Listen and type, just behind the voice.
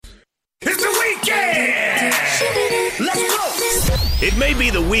It may be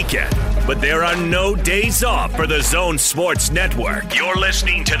the weekend, but there are no days off for the Zone Sports Network. You're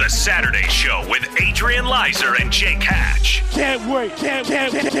listening to The Saturday Show with Adrian Leiser and Jake Hatch. Can't wait. Can't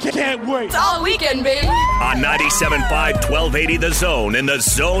wait. It's all weekend, baby. On 97.5, 1280 The Zone and the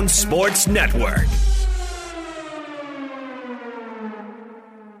Zone Sports Network.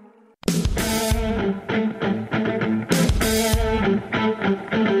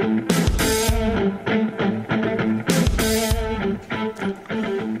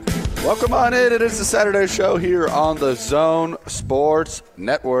 Welcome on in. It is the Saturday Show here on the Zone Sports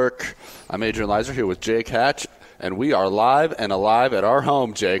Network. I'm Adrian Leiser here with Jake Hatch, and we are live and alive at our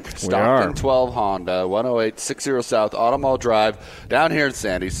home, Jake. Stockton 12 Honda, 10860 South Auto Mall Drive, down here in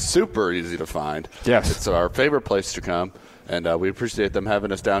Sandy. Super easy to find. Yes. It's our favorite place to come. And we appreciate them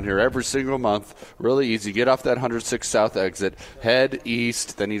having us down here every single month. Really easy. Get off that 106 South exit, head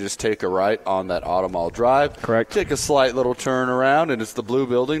east, then you just take a right on that Auto Mall Drive. Correct. Take a slight little turn around, and it's the blue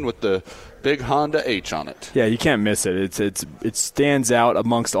building with the big Honda H on it. Yeah, you can't miss it. It stands out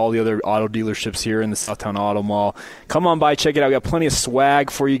amongst all the other auto dealerships here in the Southtown Auto Mall. Come on by, check it out. We got plenty of swag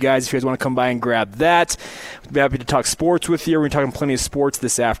for you guys if you guys want to come by and grab that. We'd be happy to talk sports with you. We're talking plenty of sports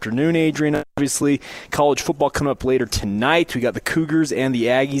this afternoon, Adrian. Obviously, college football coming up later tonight. We got the Cougars and the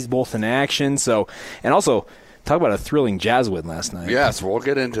Aggies both in action. So, and also, talk about a thrilling Jazz win last night. Yes, we'll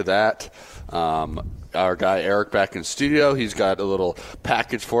get into that. Our guy Eric back in studio, he's got a little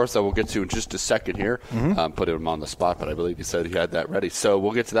package for us that we'll get to in just a second here. Put him on the spot, but I believe he said he had that ready. So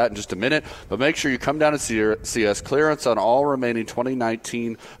we'll get to that in just a minute. But make sure you come down and see us. Clearance on all remaining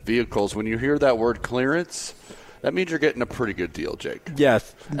 2019 vehicles. When you hear that word clearance, that means you're getting a pretty good deal, Jake. Yeah.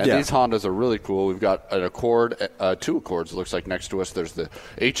 And these Hondas are really cool. We've got an Accord, two Accords, it looks like, next to us. There's the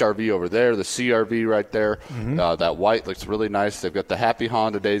HRV over there, the CRV right there. That white looks really nice. They've got the Happy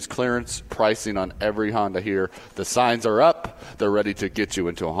Honda Days clearance pricing on every Honda here. The signs are up. They're ready to get you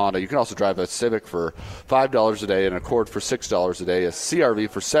into a Honda. You can also drive a Civic for $5 a day, an Accord for $6 a day, a CRV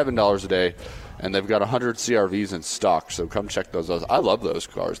for $7 a day. And they've got 100 CRVs in stock, so come check those out. I love those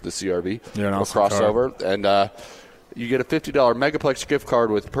cars, the CRV, crossover. And you get a $50 Megaplex gift card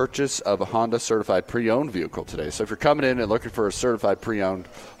with purchase of a Honda certified pre-owned vehicle today. So if you're coming in and looking for a certified pre-owned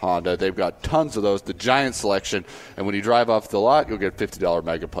Honda, they've got tons of those, the giant selection. And when you drive off the lot, you'll get a $50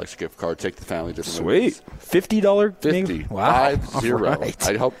 Megaplex gift card. Take the family to the movies. $50? 50. Wow. 50. Right.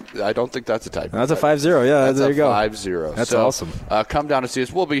 I don't think that's a typo. That's a 50. Yeah, there you go. 50. That's awesome. Come down and see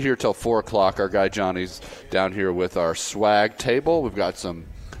us. We'll be here till 4 o'clock. Our guy Johnny's down here with our swag table. We've got some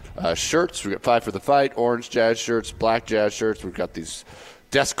shirts. We've got 5 for the Fight, orange Jazz shirts, black Jazz shirts. We've got these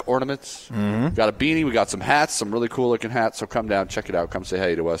desk ornaments. We've got a beanie. We got some hats, some really cool-looking hats. So come down, check it out. Come say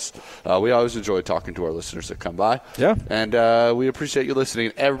hey to us. We always enjoy talking to our listeners that come by. Yeah. And we appreciate you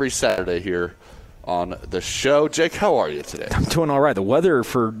listening every Saturday here on the show. Jake, how are you today? I'm doing all right. The weather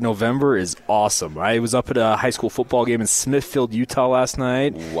for November is awesome. I was up at a high school football game in Smithfield, Utah last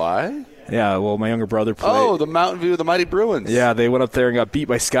night. Why? Yeah, well, my younger brother played. Oh, the Mountain View, the Mighty Bruins. Yeah, they went up there and got beat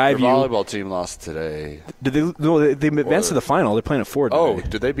by Skyview. Their volleyball team lost today. Did they? No, they advanced to the final. They're playing at 4 today. Oh,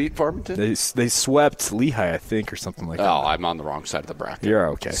 did they beat Farmington? They swept Lehigh, I think, or something like that. Oh, I'm on the wrong side of the bracket. You're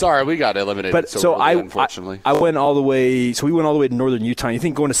okay. Sorry, we got eliminated. But so early, unfortunately. I went all the way. So we went all the way to northern Utah. You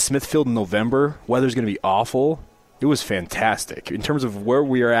think going to Smithfield in November, weather's going to be awful? It was fantastic. In terms of where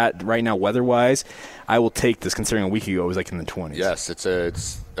we are at right now weather-wise, I will take this considering a week ago it was like in the 20s. Yes,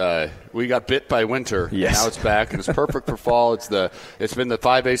 we got bit by winter. Yes. Now it's back, and it's perfect for fall. It's been the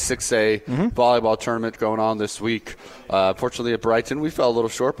 5A, 6A volleyball tournament going on this week. Fortunately at Brighton, we fell a little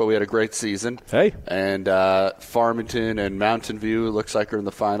short, but we had a great season. Hey. And Farmington and Mountain View looks like are in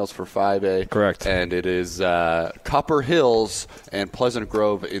the finals for 5A. Correct. And it is Copper Hills and Pleasant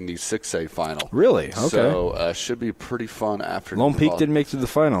Grove in the 6A final. Really? Okay. So should be pretty fun afternoon. Lone Peak didn't make it to the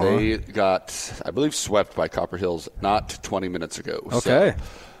final. They got, I believe, swept by Copper Hills not 20 minutes ago. Okay.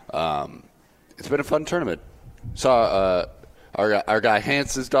 So, it's been a fun tournament. Saw our guy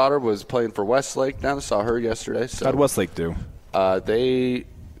Hans's daughter was playing for Westlake. Down saw her yesterday. So, how'd Westlake do? They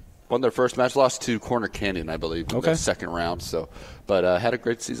won their first match, lost to Corner Canyon, I believe, in the second round. So, but had a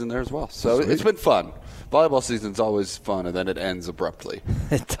great season there as well. So it's been fun. Volleyball season's always fun, and then it ends abruptly.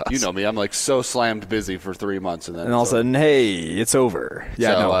 It does. You know me; I'm like so slammed busy for 3 months, and then all of a sudden, hey, it's over.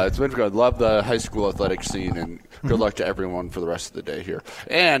 Yeah, so, it's been good. Love the high school athletic scene, and good luck to everyone for the rest of the day here.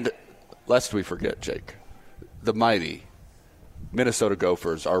 And lest we forget, Jake, the mighty Minnesota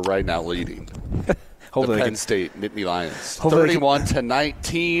Gophers are right now leading. The Penn State Nittany Lions.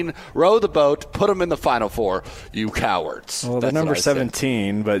 31-19. Row the boat. Put them in the Final Four, you cowards. Well, they're number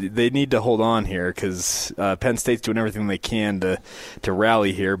 17, but they need to hold on here because Penn State's doing everything they can to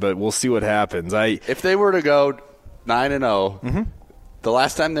rally here, but we'll see what happens. If they were to go 9-0, The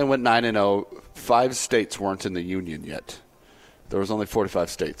last time they went 9-0, 5 states weren't in the union yet. There was only 45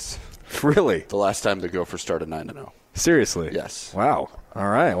 states. Really? The last time the Gophers started 9-0. Seriously? Yes. Wow. All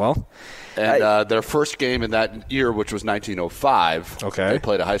right. Well. And their first game in that year, which was 1905, they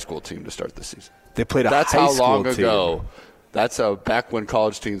played a high school team to start the season. They played a high school team. That's how long ago. That's back when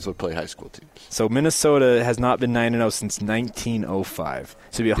college teams would play high school teams. So Minnesota has not been 9-0 since 1905.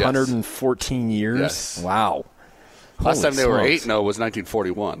 So it'll be 114 years? Yes. Wow. Last time they were 8-0 was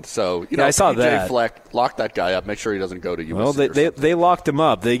 1941. So, I saw that. Fleck, lock that guy up. Make sure he doesn't go to USC. Well, they locked him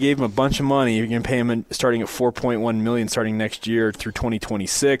up. They gave him a bunch of money. You're going to pay him starting at $4.1 million starting next year through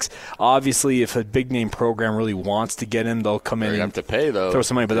 2026. Obviously, if a big-name program really wants to get him, they'll come in and have to pay, though. Throw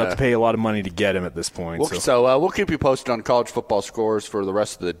some money, but they'll have to pay a lot of money to get him at this point. So we'll keep you posted on college football scores for the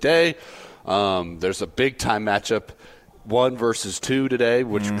rest of the day. There's a big-time matchup. 1 versus 2 today,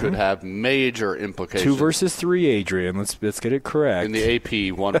 which could have major implications. 2 versus 3, Adrian. Let's get it correct. In the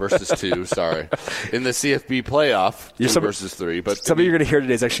AP, 1 versus 2. Sorry, in the CFB playoff, 2 versus 3. But somebody you're going to hear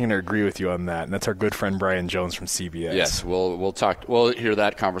today is actually going to agree with you on that, and that's our good friend Brian Jones from CBS. Yes, we'll talk. We'll hear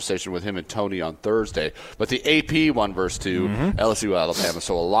that conversation with him and Tony on Thursday. But the AP 1 versus 2, LSU Alabama.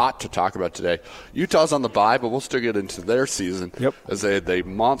 So a lot to talk about today. Utah's on the bye, but we'll still get into their season as they had a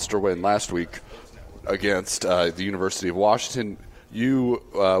monster win last week against the University of Washington. You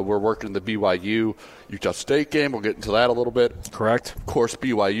were working the BYU Utah State game. We'll get into that a little bit. Correct. Of course,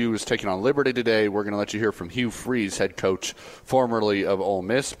 BYU is taking on Liberty today. We're going to let you hear from Hugh Freeze, head coach formerly of Ole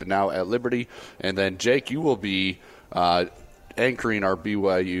Miss, but now at Liberty. And then, Jake, you will be anchoring our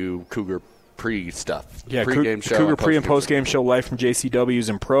BYU Cougar pre-stuff. Yeah, pre-game show. Cougar pre- and post-game show live from JCW's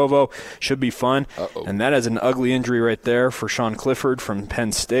in Provo. Should be fun. And that is an ugly injury right there for Sean Clifford from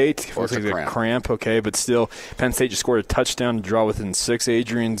Penn State. Or it's a cramp, okay, but still, Penn State just scored a touchdown to draw within 6.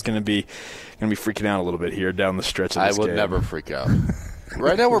 Adrian's going to be freaking out a little bit here down the stretch of this game. I would never freak out.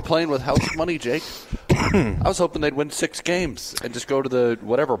 Right now we're playing with house money, Jake. I was hoping they'd win 6 games and just go to the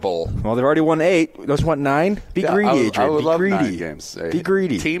whatever bowl. Well, they've already won 8. Those want 9? Be greedy, Adrian. I would Be love greedy. 9 games. Be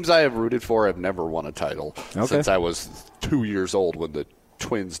greedy. Teams I have rooted for have never won a title since I was 2 years old when the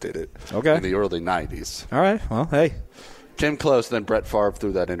Twins did it in the early 90s. All right. Well, hey. Came close, then Brett Favre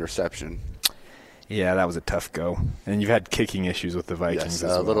threw that interception. Yeah, that was a tough go. And you've had kicking issues with the Vikings as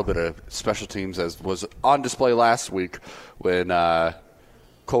well. A little bit of special teams as was on display last week when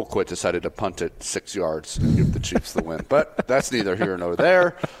Colquitt decided to punt it 6 yards and give the Chiefs the win. But that's neither here nor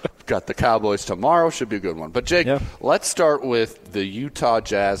there. We've got the Cowboys tomorrow. Should be a good one. But, Jake, let's start with the Utah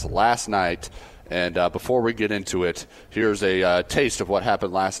Jazz last night. And before we get into it, here's a taste of what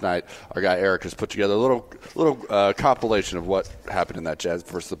happened last night. Our guy Eric has put together a little compilation of what happened in that Jazz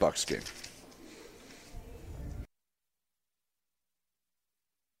versus the Bucks game.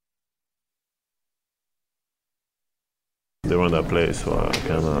 They run that play, so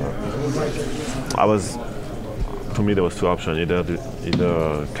to me there was 2 options.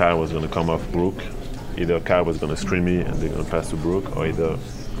 Either Kyle was going to come off Brook, either Kyle was going to screen me and they're going to pass to Brook, or either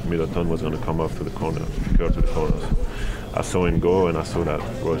Middleton was going to come off to the corner, curl to the corners. I saw him go, and I saw that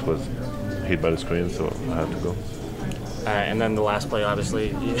Royce was hit by the screen, so I had to go. And then the last play, obviously,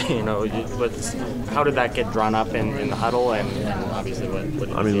 how did that get drawn up in the huddle, and obviously what did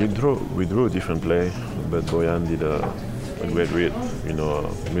you see? we drew a different play, but Bojan did a great read.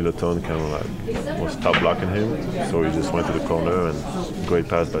 Middleton kind of was top blocking him, so he just went to the corner and great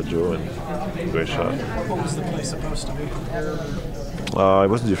pass by Joe and great shot. What was the play supposed to be? It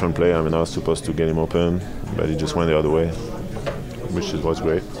was a different play. I was supposed to get him open, but he just went the other way, which was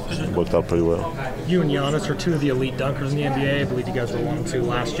great. It worked out pretty well. You and Giannis are 2 of the elite dunkers in the NBA. I believe you guys were 1 and 2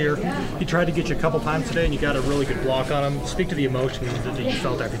 last year. He tried to get you a couple times today, and you got a really good block on him. Speak to the emotion that you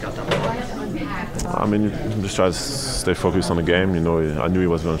felt after you got that block. You just try to stay focused on the game. I knew he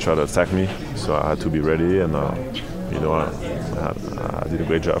was going to try to attack me, so I had to be ready, and I did a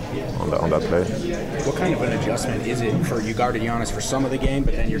great job on that play. What kind of an adjustment is it for you guarded Giannis for some of the game,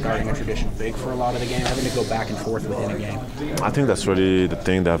 but then you're guarding a traditional big for a lot of the game, having to go back and forth within a game? I think that's really the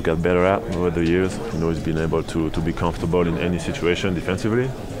thing that I've got better at over the years. Is being able to be comfortable in any situation defensively.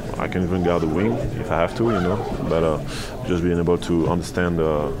 I can even guard the wing if I have to, but just being able to understand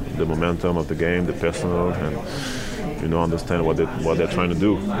the momentum of the game, the personnel, and understand what they're trying to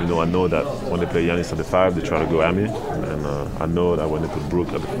do. I know that when they play Giannis at the 5, they try to go at me, and I know that when they put Brook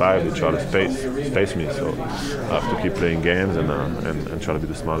at the 5, they try to space me. So I have to keep playing games and try to be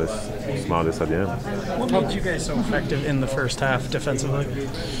the smartest at the end. What made you guys so effective in the first half defensively?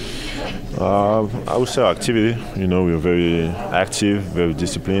 I would say activity. We were very active, very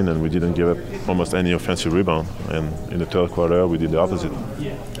disciplined, and we didn't give up almost any offensive rebound. And in the third quarter, we did the opposite.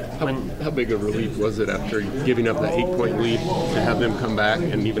 How big a relief was it after giving up that 8-point lead to have them come back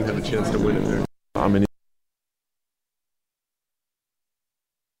and even have a chance to win in there? I mean,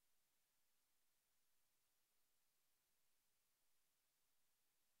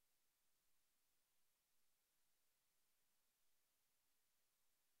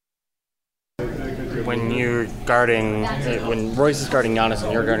 when Royce is guarding Giannis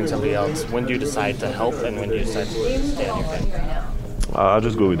and you're guarding somebody else, when do you decide to help and when do you decide to stay on your game? I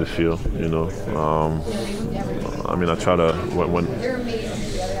just go with the feel, I mean, I try to when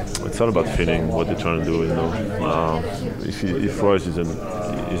it's all about feeling what they're trying to do, If Royce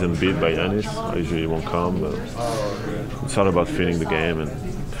isn't beat by Giannis, I usually won't come. But it's all about feeling the game and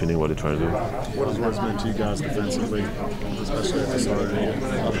feeling what they're trying to do. What has Royce meant to you guys defensively, especially at the start of the game?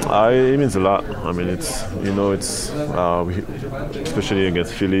 It means a lot. I mean, especially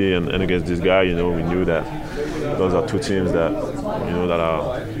against Philly and against this guy, we knew that those are two teams that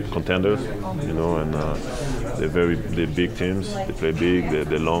are contenders, and they're big teams. They play big,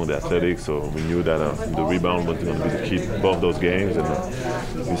 they're long, they're athletic. So we knew that the rebound was going to be the key to both those games. And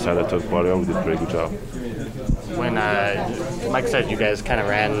beside the third quarter, we did a pretty good job. When Mike said you guys kind of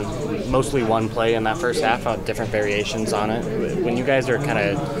ran mostly one play in that first half, different variations on it. When you guys are kind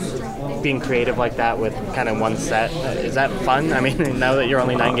of being creative like that with kind of one set, is that fun? I mean, now that you're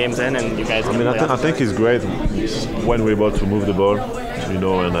only 9 games in and you guys. I think it's great when we're able to move the ball,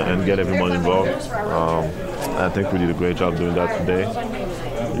 and get everyone involved. I think we did a great job doing that today.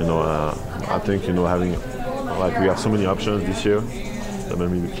 I think having we have so many options this year that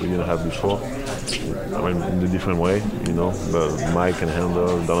maybe we didn't have before. I mean, in a different way, but Mike can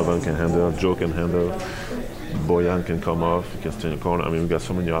handle, Donovan can handle, Joe can handle, Bojan can come off, he can stay in the corner. I mean, we got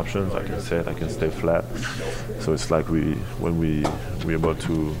so many options. I can set, I can stay flat. So it's like we're able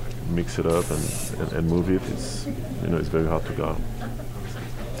to mix it up and move it. It's it's very hard to guard.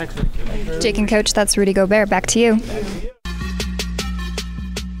 Thanks. Jake and Coach, that's Rudy Gobert. Back to you.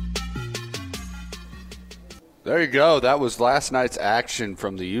 There you go. That was last night's action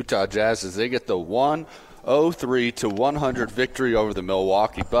from the Utah Jazz as they get the 103-100 victory over the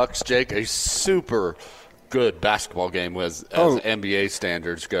Milwaukee Bucks. Jake, a super good basketball game as NBA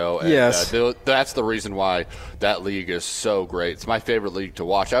standards go. And, yes. That's the reason why that league is so great. It's my favorite league to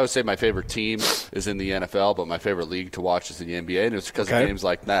watch. I would say my favorite team is in the NFL, but my favorite league to watch is in the NBA, and it's because of games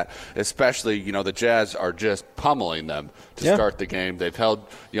like that. Especially, the Jazz are just pummeling them to start the game. They've held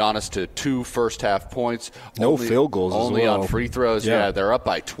Giannis to 2 first-half points. No field goals only as well. On free throws. Yeah, they're up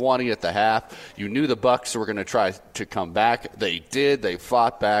by 20 at the half. You knew the Bucks were going to try to come back. They did. They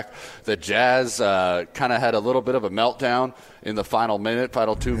fought back. The Jazz kind of had a little bit of a meltdown in the final 2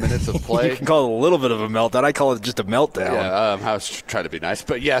 minutes of play. You can call it a little bit of a meltdown. I call it just a meltdown. Yeah, I was trying to be nice.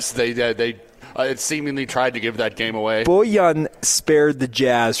 But, yes, they it seemingly tried to give that game away. Bojan spared the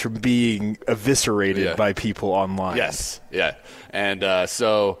Jazz from being eviscerated by people online. Yes, yeah. And then,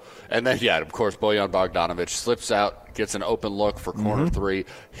 of course, Bojan Bogdanovic slips out, gets an open look for corner three,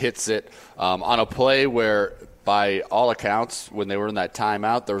 hits it on a play where – by all accounts, when they were in that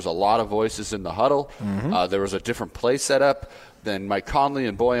timeout, there was a lot of voices in the huddle. There was a different play set up. Then Mike Conley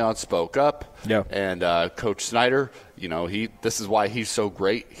and Bojan spoke up. Yeah. And Coach Snyder, this is why he's so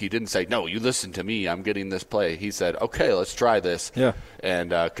great. He didn't say, no, you listen to me. I'm getting this play. He said, okay, let's try this. Yeah. And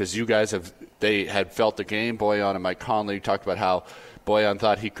because you guys had felt the game. Bojan and Mike Conley talked about how Bojan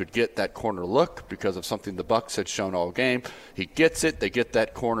thought he could get that corner look because of something the Bucks had shown all game. He gets it. They get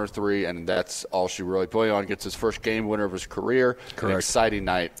that corner three, and that's all she wrote. Bojan gets his first game winner of his career. Correct. An exciting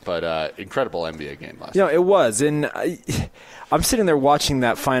night, but incredible NBA game last night. night. It was. And I'm sitting there watching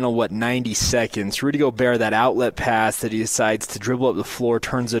that final, 90 seconds. Rudy Gobert, that outlet pass that he decides to dribble up the floor,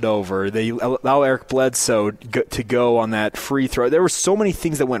 turns it over. They allow Eric Bledsoe to go on that free throw. There were so many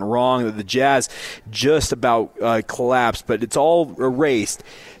things that went wrong that the Jazz just about collapsed, but it's all erased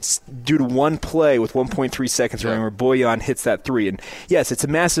due to one play with 1.3 seconds remaining where Bojan hits that three. And yes, it's a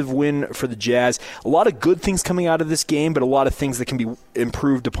massive win for the Jazz. A lot of good things coming out of this game, but a lot of things that can be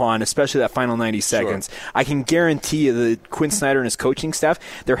improved upon, especially that final 90 seconds. Sure. I can guarantee you that Quinn Snyder and his coaching staff,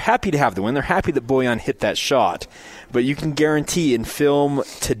 they're happy to have the win. They're happy that Bojan hit that shot. But you can guarantee in film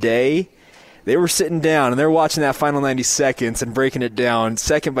today, they were sitting down and they're watching that final 90 seconds and breaking it down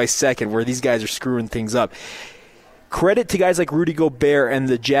second by second where these guys are screwing things up. credit to guys like Rudy Gobert and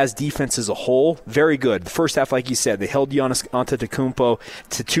the Jazz defense as a whole, very good. The first half, like you said, they held Giannis Antetokounmpo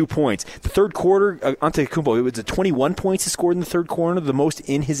to 2 points. The third quarter, Antetokounmpo, it was 21 points he scored in the third quarter, the most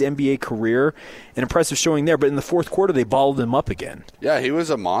in his NBA career. An impressive showing there, but in the fourth quarter, they balled him up again. Yeah, he was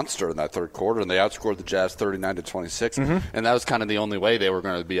a monster in that third quarter, and they outscored the Jazz 39-26, and that was kind of the only way they were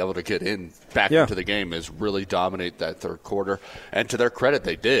going to be able to get back into the game, is really dominate that third quarter. And to their credit,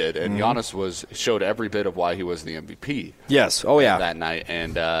 they did, and Giannis showed every bit of why he was the MVP. Yes, oh yeah, that night,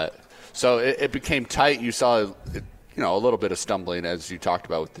 and so it became tight. You saw, a little bit of stumbling as you talked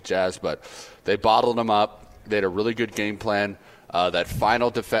about with the Jazz, but they bottled them up. They had a really good game plan. That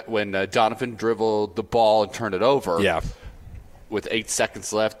final defense when Donovan dribbled the ball and turned it over, with 8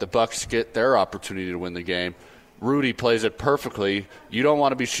 seconds left, the Bucks get their opportunity to win the game. Rudy plays it perfectly. You don't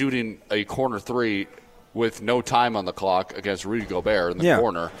want to be shooting a corner three with no time on the clock against Rudy Gobert in the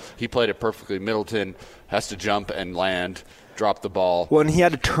corner. He played it perfectly. Middleton has to jump and land, drop the ball. Well, and he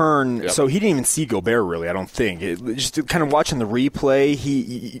had to turn, so he didn't even see Gobert really, I don't think. Just kind of watching the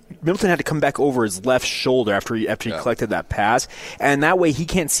replay, Middleton had to come back over his left shoulder after he collected that pass, and that way he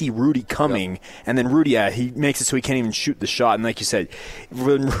can't see Rudy coming, and then Rudy, he makes it so he can't even shoot the shot. And like you said,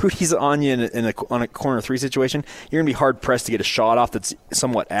 when Rudy's on you on a corner three situation, you're going to be hard-pressed to get a shot off that's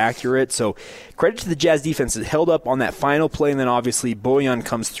somewhat accurate. So credit to the Jazz defense that held up on that final play, and then obviously Bojan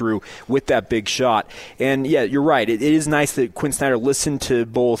comes through with that big shot. And yeah, you're right. It is nice that Quinn Snyder listened to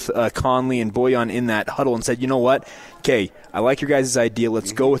both Conley and Bojan in that huddle and said, you know what? Okay, I like your guys' idea.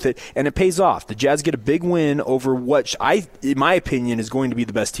 Let's go with it. And it pays off. The Jazz get a big win over what, in my opinion, is going to be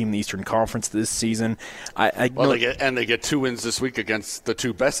the best team in the Eastern Conference this season. They get 2 wins this week against the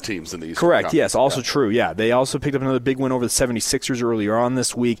 2 best teams in the Eastern Correct, Conference. yes, also true. Yeah, they also picked up another big win over the 76ers earlier on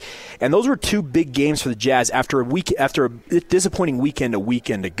this week. And those were 2 big games for the Jazz after a disappointing weekend a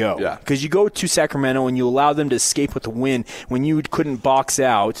weekend ago. Yeah. Because you go to Sacramento and you allow them to escape with a win when you couldn't box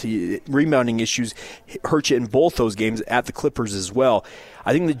out. Rebounding issues hurt you in both those games at the Clippers as well.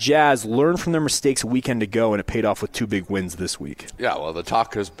 I think the Jazz learned from their mistakes a weekend ago, and it paid off with 2 big wins this week. Yeah, well, the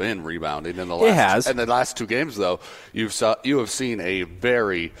talk has been rebounding in the last 2 games, though. You have seen a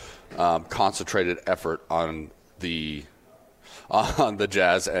very concentrated effort on the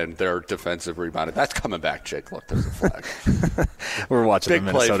Jazz and their defensive rebounding. That's coming back, Jake. Look, there's a flag. We're watching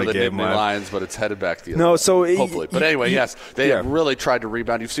the Minnesota game. Big play for the game. Nittany Lions, but it's headed back the other way. Hopefully. But anyway, yes, they have really tried to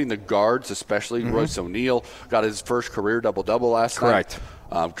rebound. You've seen the guards, especially Royce O'Neal, got his first career double-double last night.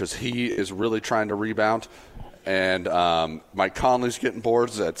 Because he is really trying to rebound. And Mike Conley's getting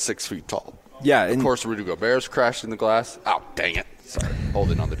boards at 6 feet tall. Yeah. Of course, Rudy Gobert's crashed in the glass. Oh, dang it. Sorry,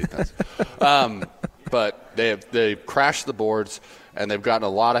 holding on the defense. But they've crashed the boards, and they've gotten a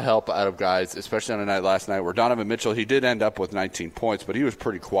lot of help out of guys, especially on a night last night where Donovan Mitchell, he did end up with 19 points, but he was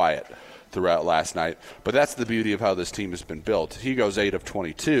pretty quiet throughout last night. But that's the beauty of how this team has been built. He goes 8 of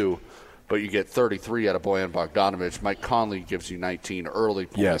 22, but you get 33 out of Bojan Bogdanovic. Mike Conley gives you 19 early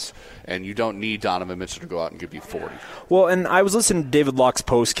points, and you don't need Donovan Mitchell to go out and give you 40. Well, and I was listening to David Locke's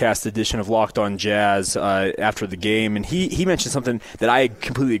postcast edition of Locked On Jazz after the game, and he mentioned something that I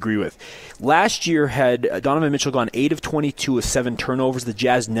completely agree with. Last year, had Donovan Mitchell gone 8 of 22 with 7 turnovers, the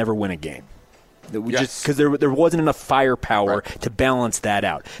Jazz never win a game. Just because there wasn't enough firepower to balance that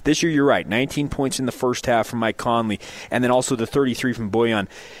out. This year, you're right, 19 points in the first half from Mike Conley, and then also the 33 from Bojan.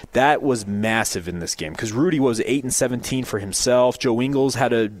 That was massive in this game because Rudy was 8 and 17 for himself. Joe Ingles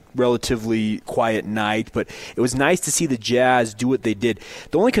had a relatively quiet night, but it was nice to see the Jazz do what they did.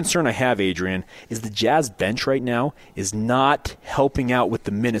 The only concern I have, Adrian, is the Jazz bench right now is not helping out with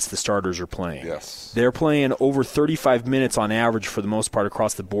the minutes the starters are playing. Yes. They're playing over 35 minutes on average for the most part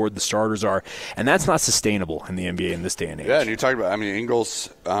across the board, the starters are. And that's not sustainable in the NBA in this day and age. Yeah, and you talk about,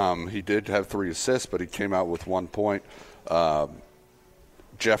 Ingles, he did have 3 assists, but he came out with 1 point.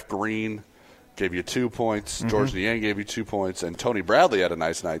 Jeff Green gave you 2 points. George Niang gave you 2 points. And Tony Bradley had a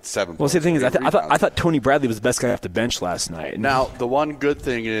nice night, 7 points. Well, see, the thing is, I thought Tony Bradley was the best guy off the bench last night. Now, the one good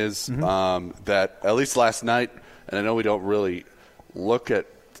thing is that at least last night, and I know we don't really look at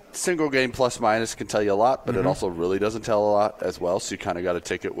single game plus minus can tell you a lot, but it also really doesn't tell a lot as well. So you kind of got to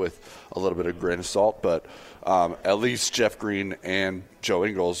take it with a little bit of grain of salt. But at least Jeff Green and Joe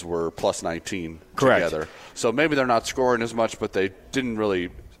Ingles were plus 19 together. So maybe they're not scoring as much, but they didn't really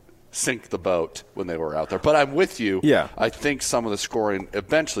sink the boat when they were out there. But I'm with you. Yeah. I think some of the scoring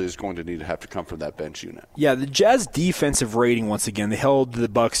eventually is going to have to come from that bench unit. Yeah, the Jazz defensive rating, once again, they held the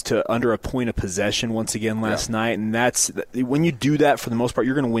Bucks to under a point of possession once again last night, and that's when you do that for the most part,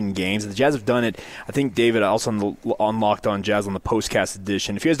 you're going to win games. The Jazz have done it. I think David also on Locked On Jazz on the postcast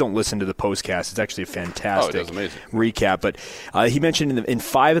edition. If you guys don't listen to the postcast, it's actually a fantastic recap. But he mentioned in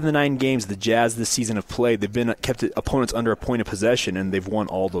 5 of the 9 games the Jazz this season have played, they've kept opponents under a point of possession, and they've won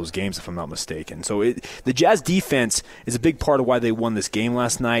all those games, if I'm not mistaken. So the Jazz defense is a big part of why they won this game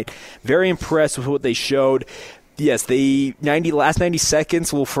last night. Very impressed with what they showed. Yes, last 90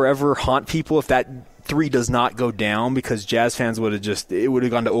 seconds will forever haunt people if that 3 does not go down, because Jazz fans would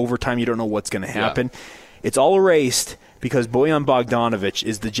have gone to overtime. You don't know what's going to happen. Yeah. It's all erased because Bojan Bogdanovic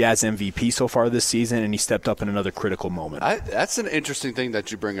is the Jazz MVP so far this season, and he stepped up in another critical moment. That's an interesting thing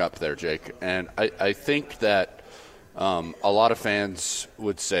that you bring up there, Jake. And I think that a lot of fans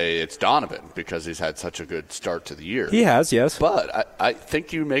would say it's Donovan because he's had such a good start to the year. He has, yes. But I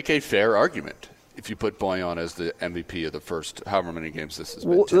think you make a fair argument if you put Bojan as the MVP of the first however many games this has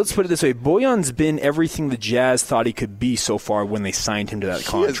been. Well, let's put it this way. Bojan's been everything the Jazz thought he could be so far when they signed him to that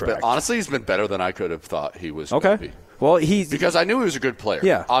contract. Honestly, he's been better than I could have thought he was going to be. Well, because I knew he was a good player.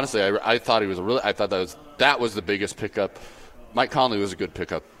 Yeah. Honestly, I thought he was that was the biggest pickup. Mike Conley was a good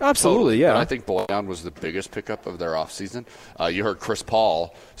pickup. Absolutely, yeah. But I think Bojan was the biggest pickup of their offseason. You heard Chris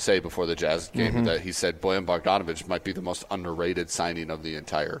Paul say before the Jazz game that he said Bojan Bogdanovic might be the most underrated signing of the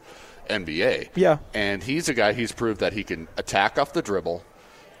entire NBA. Yeah. And he's a guy, he's proved that he can attack off the dribble.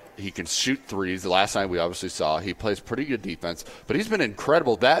 He can shoot threes. The last night we obviously saw he plays pretty good defense. But he's been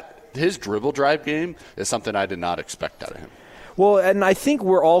incredible. His dribble drive game is something I did not expect out of him. Well, and I think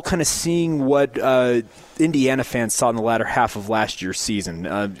we're all kind of seeing what Indiana fans saw in the latter half of last year's season.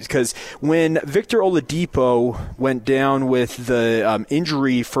 Because when Victor Oladipo went down with the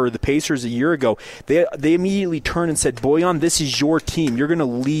injury for the Pacers a year ago, they immediately turned and said, Bojan, this is your team. You're going to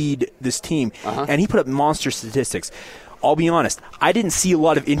lead this team. And he put up monster statistics. I'll be honest, I didn't see a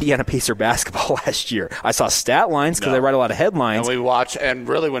lot of Indiana Pacer basketball last year. I saw stat lines because I write a lot of headlines. And we watch, and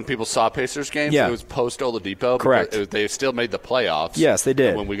really when people saw Pacers games, it was post-Oladipo. Correct. They still made the playoffs. Yes, they did.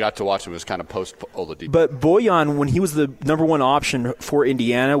 And when we got to watch him, it was kind of post-Oladipo. But Bojan, when he was the number one option for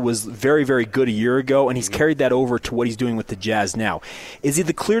Indiana, was very, very good a year ago, and he's carried that over to what he's doing with the Jazz now. Is he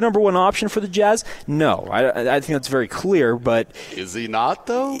the clear number one option for the Jazz? No. I think that's very clear, but... Is he not,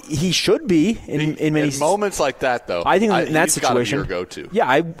 though? He should be in many... In moments like that, though. I think in that situation, your go-to.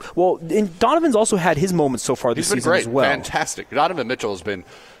 Yeah, and Donovan's also had his moments so far this season great. as well. Fantastic. Donovan Mitchell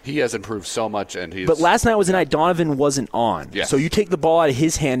has improved so much, and But last night was a night Donovan wasn't on. Yes. So you take the ball out of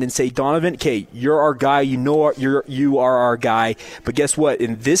his hand and say, Donovan, okay, you're our guy. You are our guy. But guess what?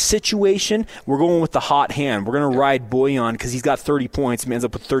 In this situation, we're going with the hot hand. We're going to ride Bojan because he's got 30 points. He ends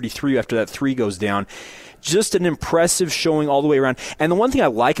up with 33 after that 3 goes down. Just an impressive showing all the way around. And the one thing I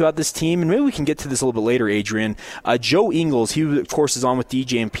like about this team, and maybe we can get to this a little bit later, Adrian, Joe Ingles, he, of course, is on with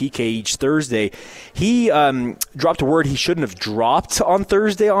DJ and PK each Thursday. He dropped a word he shouldn't have dropped on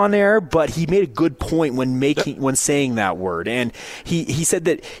Thursday on air, but he made a good point when saying that word. And he said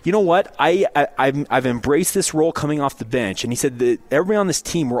that, you know what, I've embraced this role coming off the bench. And he said that everybody on this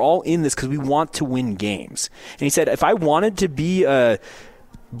team, we're all in this because we want to win games. And he said, if I wanted to be a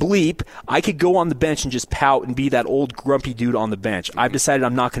bleep, I could go on the bench and just pout and be that old grumpy dude on the bench. I've decided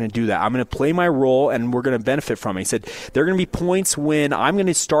I'm not going to do that. I'm going to play my role, and we're going to benefit from it. He said, there are going to be points when I'm going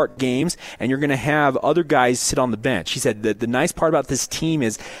to start games, and you're going to have other guys sit on the bench. He said that the nice part about this team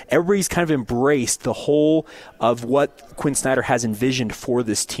is everybody's kind of embraced the whole of what Quinn Snyder has envisioned for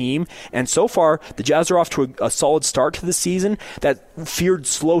this team. And so far, the Jazz are off to a solid start to the season. That feared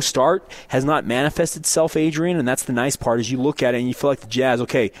slow start has not manifested itself, Adrian, and that's the nice part is you look at it and you feel like the Jazz,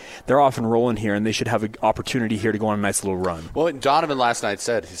 okay, they're off and rolling here, and they should have an opportunity here to go on a nice little run. Well, Donovan last night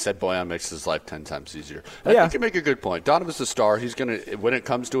said Bojan makes his life 10 times easier. I think you make a good point. Donovan's a star. He's going to, when it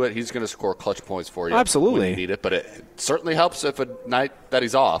comes to it, he's going to score clutch points for you. Absolutely. When you need it, but it certainly helps if a night that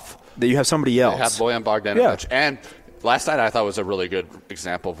he's off, that you have somebody else. You have Bojan Bogdanovic. Yeah. And last night I thought was a really good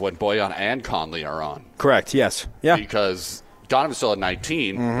example of when Bojan and Conley are on. Correct, yes. Yeah. Because Donovan's still at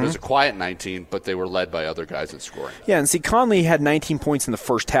 19. It was a quiet 19, but they were led by other guys in scoring. Yeah, and see, Conley had 19 points in the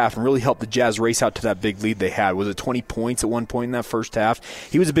first half and really helped the Jazz race out to that big lead they had. Was it 20 points at one point in that first half?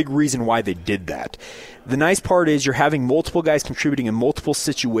 He was a big reason why they did that. The nice part is you're having multiple guys contributing in multiple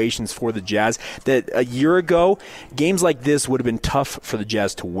situations for the Jazz that a year ago, games like this would have been tough for the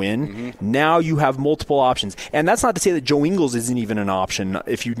Jazz to win. Now you have multiple options. And that's not to say that Joe Ingles isn't even an option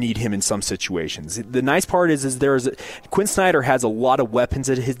if you need him in some situations. The nice part is Quinn Snyder Snyder has a lot of weapons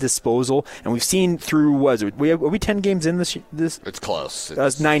at his disposal, and we've seen through, are we 10 games in this? It's close.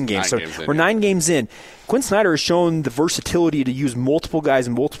 It's 9 games. We're 9 games in. Quinn Snyder has shown the versatility to use multiple guys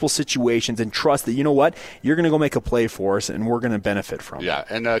in multiple situations and trust that, you know what, you're going to go make a play for us, and we're going to benefit from it. Yeah,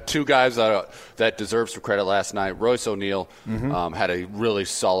 and 2 guys that deserves some credit last night. Royce O'Neal had a really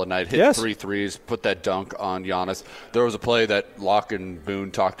solid night, hit 3 threes, put that dunk on Giannis. There was a play that Locke and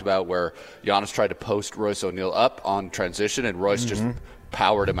Boone talked about where Giannis tried to post Royce O'Neal up on transition, and Royce just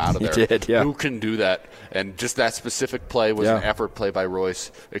powered him out of there. He did, yeah. Who can do that? And just that specific play was an effort play by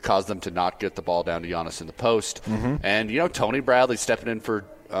Royce. It caused them to not get the ball down to Giannis in the post. And, Tony Bradley stepping in for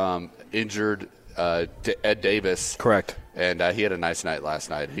injured Ed Davis. Correct. And he had a nice night last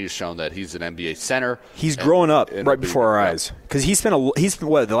night. He's shown that he's an NBA center. He's growing up right before our eyes. Because he's been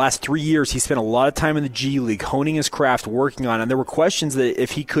the last 3 years, he spent a lot of time in the G League honing his craft, working on it. And there were questions that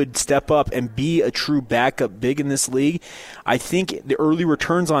if he could step up and be a true backup big in this league, I think the early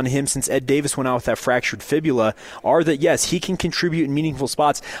returns on him since Ed Davis went out with that fractured fibula are that, yes, he can contribute in meaningful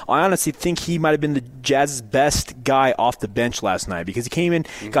spots. I honestly think he might have been the Jazz's best guy off the bench last night because he came in,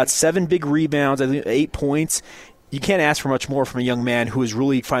 got 7 big rebounds, I think 8 points. You can't ask for much more from a young man who is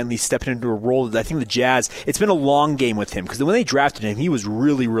really finally stepping into a role that I think the Jazz, it's been a long game with him because when they drafted him, he was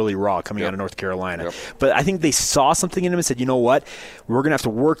really, really raw coming out of North Carolina. But I think they saw something in him and said, you know what, we're going to have to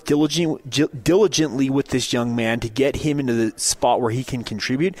work diligently with this young man to get him into the spot where he can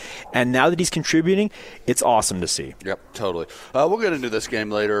contribute. And now that he's contributing, it's awesome to see. Yep, totally. We'll get into this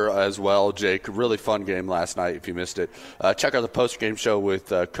game later as well, Jake. Really fun game last night if you missed it. Check out the post-game show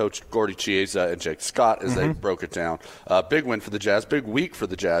with Coach Gordy Chiesa and Jake Scott as they broke it down. Big win for the Jazz, big week for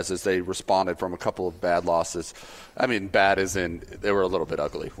the Jazz as they responded from a couple of bad losses. I mean, bad as in they were a little bit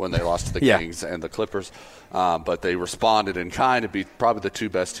ugly when they lost to the Kings and the Clippers, but they responded in kind to beat probably the 2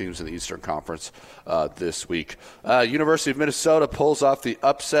 best teams in the Eastern Conference this week. University of Minnesota pulls off the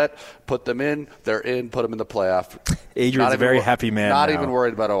upset, put them in, they're in, put them in the playoff. Adrian's a very happy man Not now. even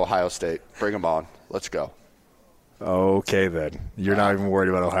worried about Ohio State. Bring them on. Let's go. Okay, then. You're not even worried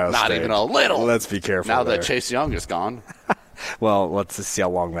about Ohio State. Not even a little. Let's be careful now there. that Chase Young is gone. Well, let's just see how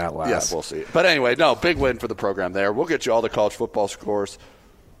long that lasts. Yeah, we'll see. But anyway, big win for the program there. We'll get you all the college football scores.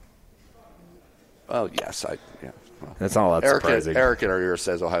 Oh, yes. That's not all that surprising. Eric in our ear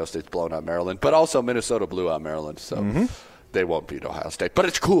says Ohio State's blown out Maryland, but also Minnesota blew out Maryland, so they won't beat Ohio State. But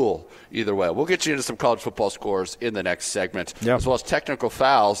it's cool either way. We'll get you into some college football scores in the next segment, as well as technical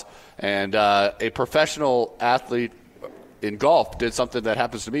fouls. And a professional athlete in golf did something that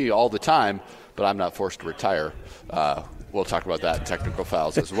happens to me all the time, but I'm not forced to retire. We'll talk about that in technical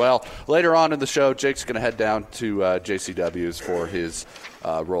fouls as well. Later on in the show, Jake's going to head down to JCW's for his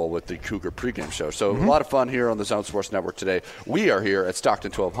role with the Cougar pregame show. So a lot of fun here on the Zone Sports Network today. We are here at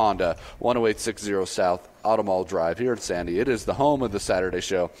Stockton 12 Honda, 10860 South Auto Mall Drive here in Sandy. It is the home of the Saturday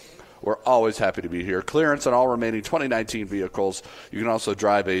show. We're always happy to be here. Clearance on all remaining 2019 vehicles. You can also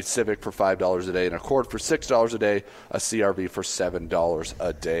drive a Civic for $5 a day, an Accord for $6 a day, a CRV for $7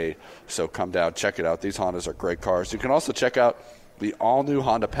 a day. So come down, check it out. These Hondas are great cars. You can also check out the all-new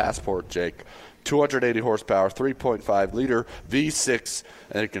Honda Passport, Jake. 280 horsepower, 3.5-liter V6,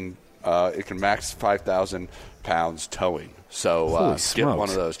 and it can max 5,000 pounds towing. So get one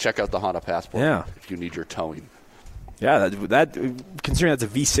of those. Check out the Honda Passport if you need your towing. Yeah, that considering that's a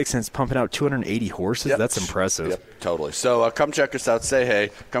V6 and it's pumping out 280 horses, that's impressive. Yep, totally. So come check us out. Say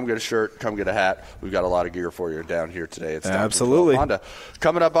hey. Come get a shirt. Come get a hat. We've got a lot of gear for you down here today. It's absolutely Honda.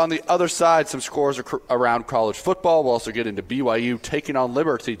 Coming up on the other side, some scores around college football. We'll also get into BYU taking on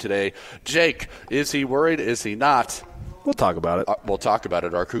Liberty today. Jake, is he worried? Is he not? We'll talk about it. We'll talk about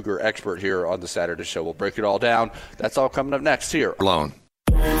it. Our Cougar expert here on the Saturday show. We'll break it all down. That's all coming up next here. Alone.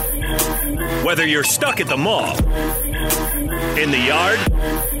 Whether you're stuck at the mall, in the yard,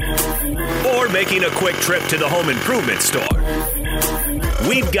 or making a quick trip to the home improvement store,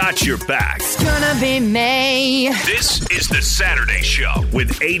 we've got your back. It's gonna be May. This is the Saturday Show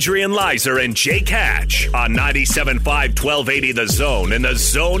with Adrian Lizer and Jake Hatch on 97.5 1280 The Zone and the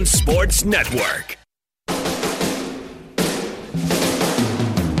Zone Sports Network.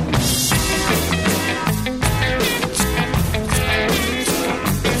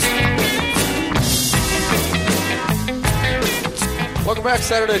 Welcome back,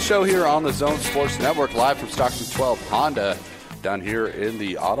 Saturday show here on the Zone Sports Network, live from Stockton 12 Honda, down here in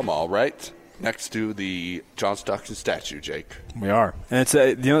the Auto Mall, right next to the John Stockton statue, Jake. We are, and it's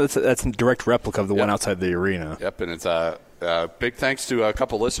that's a direct replica of the one outside the arena. Yep, and it's big thanks to a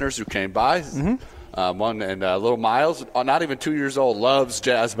couple listeners who came by. One and little Miles, not even 2 years old, loves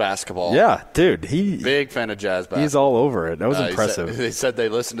Jazz basketball. Yeah, dude, big fan of Jazz basketball. He's all over it. That was impressive. They said they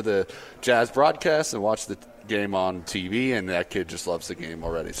listened to the Jazz broadcast and watched game on TV, and that kid just loves the game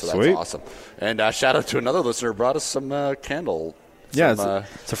already. So Sweet. that's awesome. And shout out to another listener who brought us some candle. Yeah,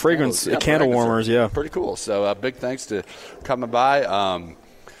 it's a fragrance, candle warmers, yeah. Pretty cool. So big thanks to coming by.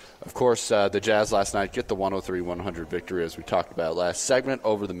 Of course, the Jazz last night get the 103-100 victory, as we talked about last segment,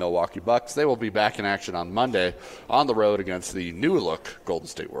 over the Milwaukee Bucks. They will be back in action on Monday on the road against the new-look Golden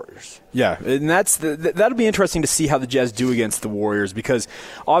State Warriors. Yeah, and that'll be interesting to see how the Jazz do against the Warriors, because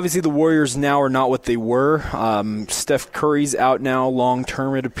obviously the Warriors now are not what they were. Steph Curry's out now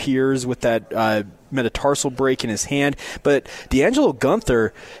long-term, it appears, with that metatarsal break in his hand, but D'Angelo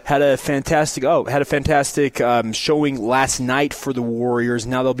Gunther had a fantastic showing last night for the Warriors.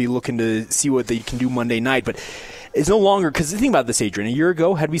 Now they'll be looking to see what they can do Monday night, but it's no longer, because think about this, Adrian. A year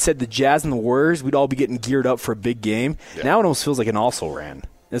ago, had we said the Jazz and the Warriors, we'd all be getting geared up for a big game. Yeah. Now it almost feels like an also-ran.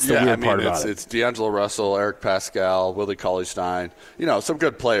 That's the weird part about it. It's D'Angelo Russell, Eric Pascal, Willie Cauley-Stein. Some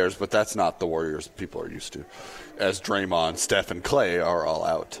good players, but that's not the Warriors people are used to, as Draymond, Steph, and Clay are all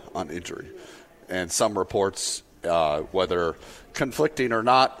out on injury. And some reports, whether conflicting or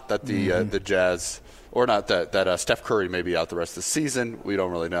not, that the Jazz, or not that Steph Curry may be out the rest of the season. We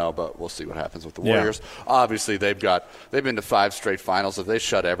don't really know, but we'll see what happens with the Warriors. Obviously, they've been to 5 straight finals. If they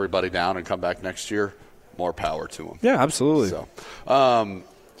shut everybody down and come back next year, more power to them. Yeah, absolutely. So,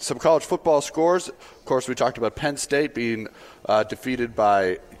 some college football scores. Of course, we talked about Penn State being defeated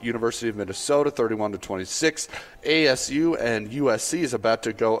by University of Minnesota 31-26. ASU and USC is about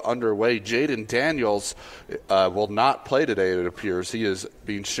to go underway. Jaden Daniels will not play today, it appears. He is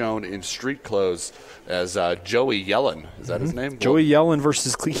being shown in street clothes as Joey Yellen. Is that his name? Joey Yellen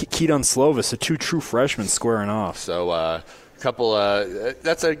versus Keaton Slovis, the 2 true freshmen squaring off. So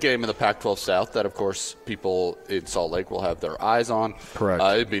that's a game in the Pac-12 South that, of course, people in Salt Lake will have their eyes on. Correct.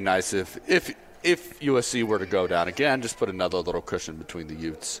 It'd be nice if USC were to go down again, just put another little cushion between the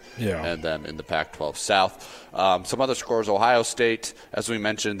Utes and them in the Pac-12 South. Some other scores: Ohio State, as we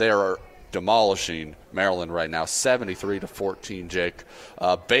mentioned, they are demolishing Maryland right now, 73-14. Jake,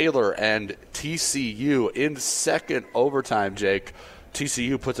 Baylor and TCU in second overtime. Jake,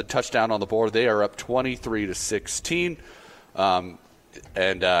 TCU puts a touchdown on the board. They are up 23-16.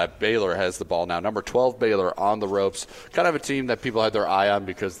 And Baylor has the ball now. Number 12, Baylor on the ropes. Kind of a team that people had their eye on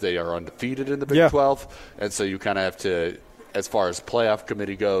because they are undefeated in the Big 12. And so you kind of have to, as far as playoff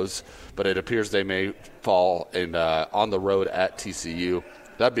committee goes, but it appears they may fall on the road at TCU.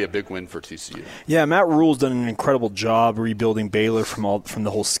 That'd be a big win for TCU. Yeah, Matt Rule's done an incredible job rebuilding Baylor from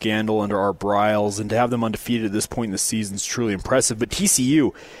the whole scandal under Art Briles, and to have them undefeated at this point in the season is truly impressive. But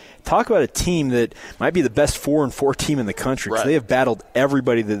TCU, talk about a team that might be the best 4-4 team in the country, because they have battled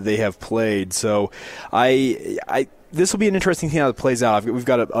everybody that they have played. So this will be an interesting thing how it plays out. We've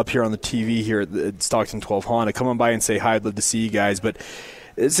got it up here on the TV here at Stockton 12 Honda. Come on by and say hi. I'd love to see you guys. But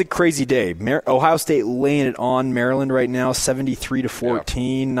it's a crazy day. Ohio State laying it on Maryland right now,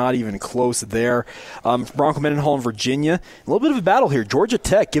 73-14, not even close there. Bronco Mendenhall in Virginia, a little bit of a battle here. Georgia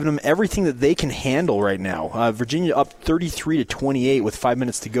Tech giving them everything that they can handle right now. Virginia up 33-28 with 5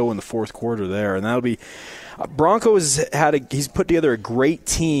 minutes to go in the fourth quarter there, and that'll be Broncos he's put together a great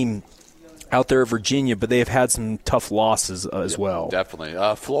team out there at Virginia, but they have had some tough losses as well.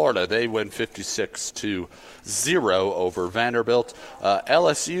 Definitely. Florida, they win 56-0 over Vanderbilt.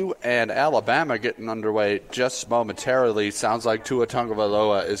 LSU and Alabama getting underway just momentarily. Sounds like Tua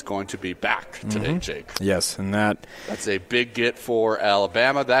Tagovailoa is going to be back today, Jake. Yes, and that's a big get for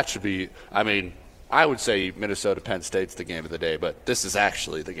Alabama. That should be, I would say Minnesota Penn State's the game of the day, but this is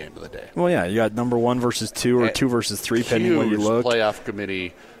actually the game of the day. Well, yeah, you got number 1 versus 2 or 2 versus 3, depending where you look. Playoff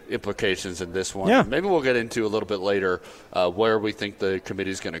committee implications in this one. Yeah. Maybe we'll get into a little bit later where we think the committee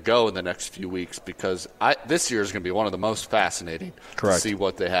is going to go in the next few weeks, because this year is going to be one of the most fascinating to see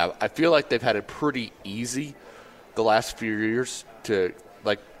what they have. I feel like they've had it pretty easy the last few years.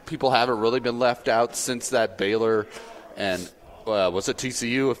 People haven't really been left out since that Baylor and was it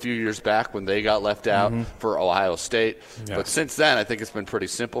TCU a few years back when they got left out for Ohio State. Yeah. But since then, I think it's been pretty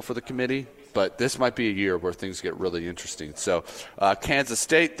simple for the committee. But this might be a year where things get really interesting. So Kansas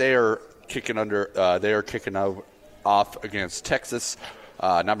State, they are kicking off against Texas.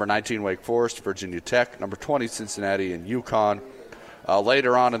 Number 19, Wake Forest, Virginia Tech. Number 20, Cincinnati and UConn.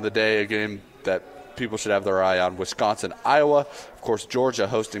 Later on in the day, a game that people should have their eye on, Wisconsin, Iowa. Of course, Georgia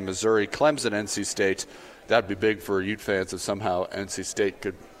hosting Missouri, Clemson, NC State. That'd be big for Ute fans if somehow NC State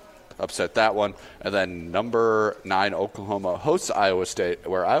could upset that one. And then number 9, Oklahoma hosts Iowa State,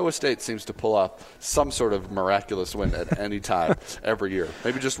 where Iowa State seems to pull off some sort of miraculous win at any time every year.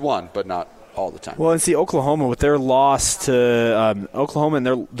 Maybe just one, but not all the time. Well, and see, Oklahoma with their loss to Oklahoma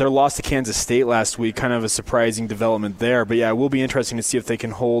and their loss to Kansas State last week, kind of a surprising development there. But yeah, it will be interesting to see if they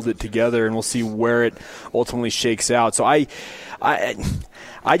can hold it together, and we'll see where it ultimately shakes out. So I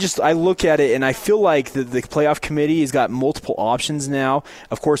look at it and I feel like the playoff committee has got multiple options now.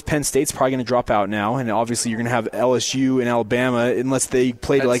 Of course, Penn State's probably going to drop out now, and obviously you're going to have LSU and Alabama unless they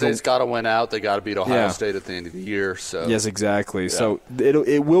play Penn like. State's got to win out. They got to beat Ohio State at the end of the year. So yes, exactly. Yeah. So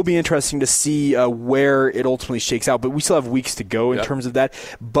it will be interesting to see where it ultimately shakes out. But we still have weeks to go in terms of that.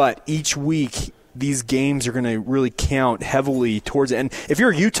 But each week, these games are going to really count heavily towards it. And if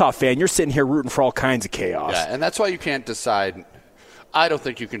you're a Utah fan, you're sitting here rooting for all kinds of chaos. Yeah, and that's why you can't decide. I don't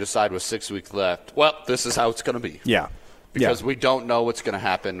think you can decide with 6 weeks left, well, this is how it's going to be. Yeah. Because we don't know what's going to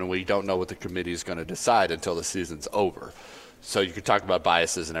happen, and we don't know what the committee is going to decide until the season's over. So you can talk about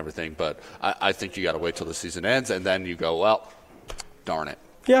biases and everything, but I think you got to wait till the season ends, and then you go, well, darn it.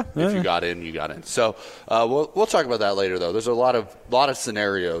 Yeah. If you got in, you got in. So we'll talk about that later, though. There's a lot of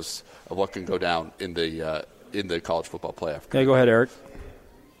scenarios of what can go down in the college football playoff. Yeah, go ahead, Eric.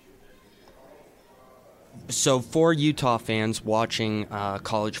 So for Utah fans watching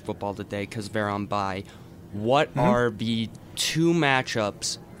college football today, because they're on bye, what are the two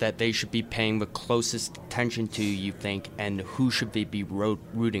matchups that they should be paying the closest attention to, you think, and who should they be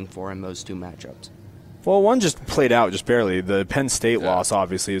rooting for in those two matchups? Well, one just played out just barely. The Penn State loss,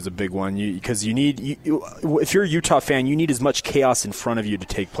 obviously, is a big one because if you're a Utah fan, you need as much chaos in front of you to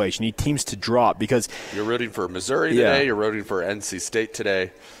take place. You need teams to drop because you're rooting for Missouri today. You're rooting for NC State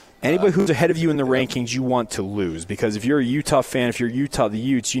today. Anybody who's ahead of you in the rankings, you want to lose because if you're a Utah fan, if you're Utah, the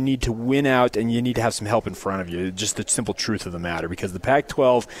Utes, you need to win out and you need to have some help in front of you. Just the simple truth of the matter because the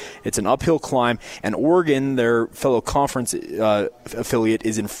Pac-12, it's an uphill climb, and Oregon, their fellow conference affiliate,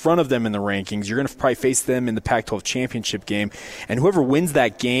 is in front of them in the rankings. You're going to probably face them in the Pac-12 championship game, and whoever wins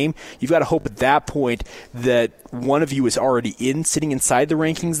that game, you've got to hope at that point that one of you is already sitting inside the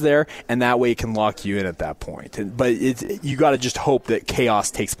rankings there, and that way it can lock you in at that point. But you got to just hope that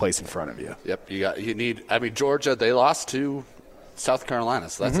chaos takes place in front of you. Yep, you need. I mean, Georgia, they lost to South Carolina,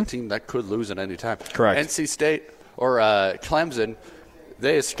 so that's a team that could lose at any time. Correct. NC State or Clemson,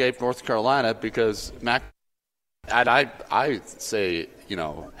 they escaped North Carolina because Mac. And I say,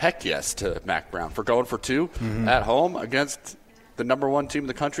 heck yes to Mac Brown for going for two at home against the number one team in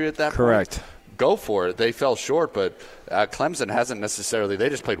the country at that point. Correct. Go for it. They fell short, but Clemson hasn't necessarily. They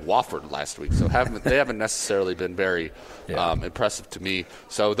just played Wofford last week, so they haven't necessarily been very impressive to me.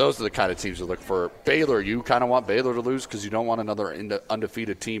 So those are the kind of teams you look for. Baylor, you kind of want Baylor to lose because you don't want another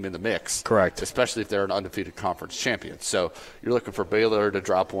undefeated team in the mix. Correct. Especially if they're an undefeated conference champion. So you're looking for Baylor to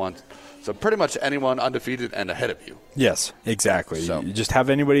drop one. So pretty much anyone undefeated and ahead of you. Yes, exactly. So. You just have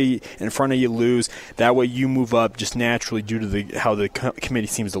anybody in front of you lose. That way you move up just naturally due to how the committee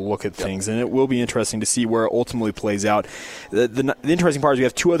seems to look at things. And it will be interesting to see where it ultimately plays out. The interesting part is we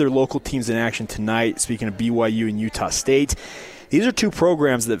have two other local teams in action tonight, speaking of BYU and Utah State. These are two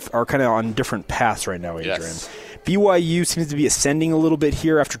programs that are kind of on different paths right now, Adrian. Yes. BYU seems to be ascending a little bit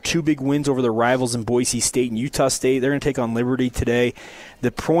here after two big wins over their rivals in Boise State and Utah State. They're going to take on Liberty today.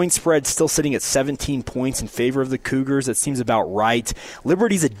 The point spread still sitting at 17 points in favor of the Cougars. That seems about right.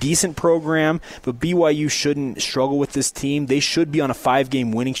 Liberty's a decent program, but BYU shouldn't struggle with this team. They should be on a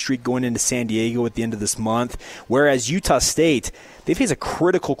 5-game winning streak going into San Diego at the end of this month, whereas Utah State, they face a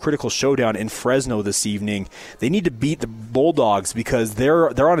critical showdown in Fresno this evening. They need to beat the Bulldogs because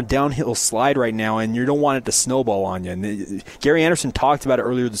they're on a downhill slide right now, and you don't want it to snowball on you. And Gary Anderson talked about it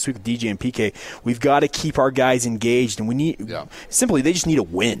earlier this week with DJ and PK. We've got to keep our guys engaged, and we need they just need a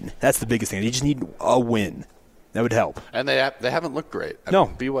win. That's the biggest thing. They just need a win. That would help. And they haven't looked great. I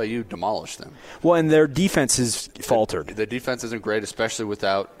mean, BYU demolished them. Well, and their defense has faltered. The defense isn't great, especially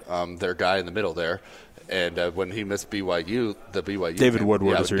without their guy in the middle there. And when he missed BYU, David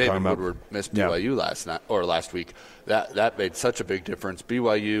Woodward is who you're talking about. David Woodward missed BYU last week. That made such a big difference.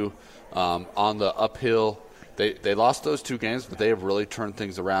 BYU on the uphill. They lost those two games, but they have really turned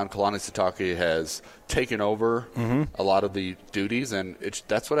things around. Kalani Sitake has taken over a lot of the duties, and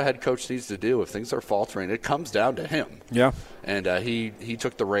that's what a head coach needs to do. If things are faltering, it comes down to him. Yeah. And he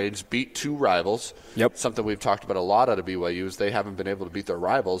took the reins, beat two rivals. Yep. Something we've talked about a lot out of BYU is they haven't been able to beat their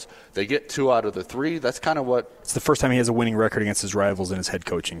rivals. They get 2 out of the 3. That's kind of what – it's the first time he has a winning record against his rivals in his head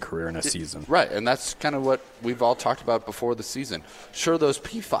coaching career in a season. Right, and that's kind of what we've all talked about before the season. Sure, those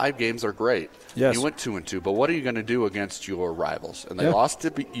P5 games are great. Yes. You went 2-2, but what are you going to do against your rivals? And they lost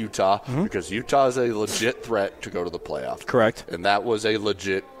to Utah because Utah is a legit threat to go to the playoff. Correct. And that was a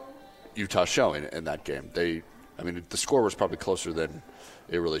legit Utah showing in that game. The score was probably closer than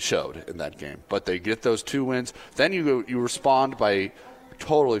it really showed in that game. But they get those 2 wins. Then you respond by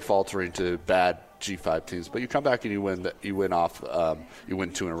totally faltering to bad G5 teams, but you come back and you win 2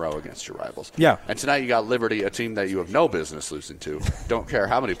 in a row against your rivals. Yeah. And tonight you got Liberty, a team that you have no business losing to. Don't care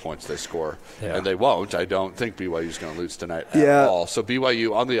how many points they score, and they won't. I don't think BYU is going to lose tonight at all. So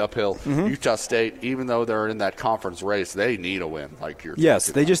BYU on the uphill. Utah State, even though they're in that conference race, they need a win. Like you're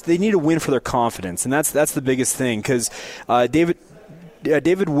they need a win for their confidence, and that's the biggest thing because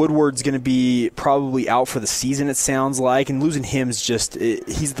David Woodward's going to be probably out for the season, it sounds like, and losing him's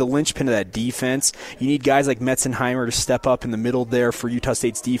he's the linchpin of that defense. You need guys like Metzenheimer to step up in the middle there for Utah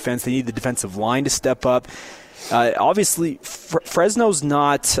State's defense. They need the defensive line to step up. Obviously, Fresno's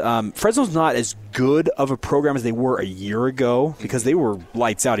not as good of a program as they were a year ago because they were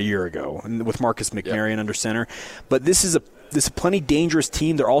lights out a year ago with Marcus McMaryion under center. But this is a plenty dangerous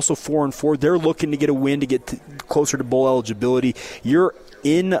team. They're also 4-4. They're looking to get a win to get closer to bowl eligibility. You're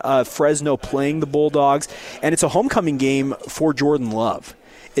in Fresno playing the Bulldogs, and it's a homecoming game for Jordan Love.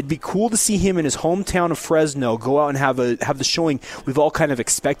 It'd be cool to see him in his hometown of Fresno go out and have the showing we've all kind of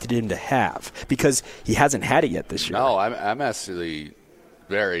expected him to have because he hasn't had it yet this year. No, I'm actually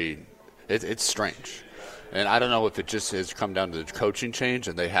it's strange. And I don't know if it just has come down to the coaching change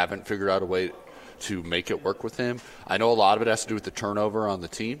and they haven't figured out a way to make it work with him. I know a lot of it has to do with the turnover on the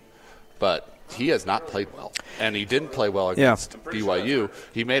team, but he has not played well. And he didn't play well against BYU.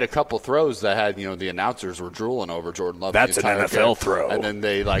 He made a couple throws that had, the announcers were drooling over Jordan Love. That's an NFL throw. And then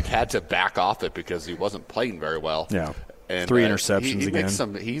they had to back off it because he wasn't playing very well. Yeah. And 3 interceptions again.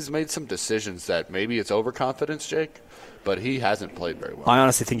 He's made some decisions that maybe it's overconfidence, Jake, but he hasn't played very well. I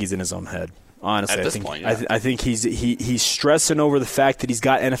honestly think he's in his own head. Honestly, at this point, yeah. I think he's stressing over the fact that he's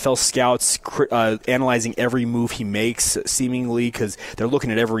got NFL scouts analyzing every move he makes, seemingly, because they're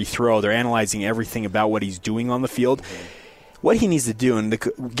looking at every throw. They're analyzing everything about what he's doing on the field. What he needs to do, and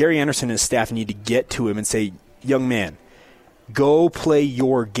Gary Anderson and his staff need to get to him and say, young man, go play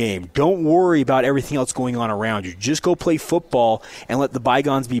your game. Don't worry about everything else going on around you. Just go play football and let the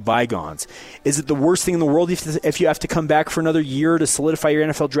bygones be bygones. Is it the worst thing in the world if you have to come back for another year to solidify your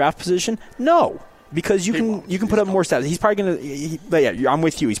NFL draft position? No, because you can put up more stats. He's probably going to – but yeah, I'm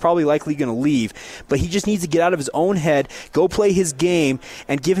with you. He's probably likely going to leave, but he just needs to get out of his own head, go play his game,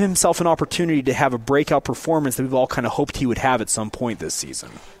 and give himself an opportunity to have a breakout performance that we've all kind of hoped he would have at some point this season.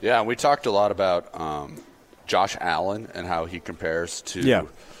 Yeah, and we talked a lot about Josh Allen and how he compares to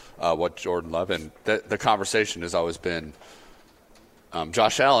what Jordan Love. And the conversation has always been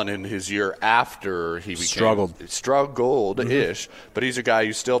Josh Allen in his year after he struggled-ish, but he's a guy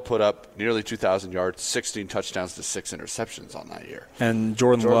who still put up nearly 2,000 yards, 16 touchdowns to 6 interceptions on that year. And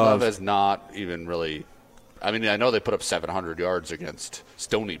Jordan Love has not even really – I mean, I know they put up 700 yards against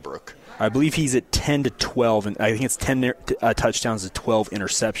Stony Brook. I believe he's at 10 to 12, and I think it's 10 touchdowns to 12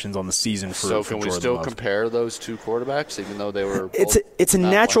 interceptions on the season for So can Jordan we still Love. compare those two quarterbacks, even though they were It's a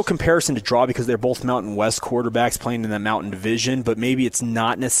natural comparison to draw because they're both Mountain West quarterbacks playing in that Mountain Division, but maybe it's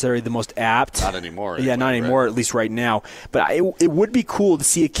not necessarily the most apt. Not anymore. Yeah, not anymore, at least right now. But it would be cool to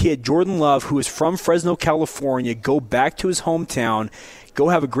see a kid, Jordan Love, who is from Fresno, California, go back to his hometown, go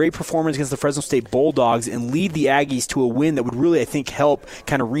have a great performance against the Fresno State Bulldogs, and lead the Aggies to a win that would really, I think, help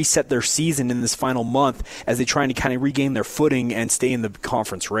kind of reset their season in this final month as they try to kind of regain their footing and stay in the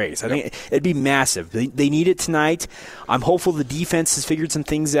conference race. I think it'd be massive. They need it tonight. I'm hopeful the defense has figured some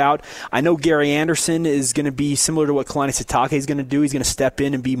things out. I know Gary Anderson is going to be similar to what Kalani Sitake is going to do. He's going to step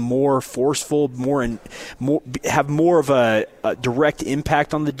in and be more forceful, have more of a direct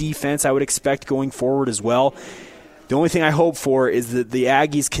impact on the defense, I would expect, going forward as well. The only thing I hope for is that the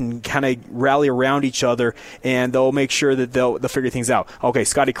Aggies can kind of rally around each other, and they'll make sure that they'll figure things out. Okay,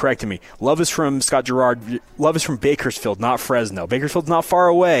 Scotty corrected me. Love is from Scott Garrard. Love is from Bakersfield, not Fresno. Bakersfield's not far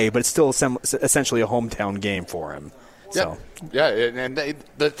away, but it's still essentially a hometown game for him. Yeah, and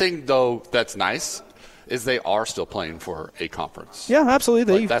the thing, though, that's nice is they are still playing for a conference. Yeah,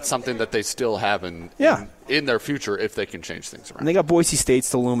 absolutely. That's something that they still have in their future if they can change things around. And they got Boise State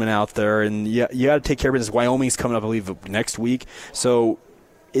still looming out there, and you got to take care of business. Wyoming's coming up, I believe, next week. So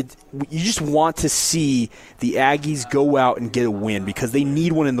you just want to see the Aggies go out and get a win because they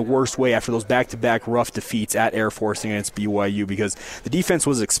need one in the worst way after those back-to-back rough defeats at Air Force against BYU because the defense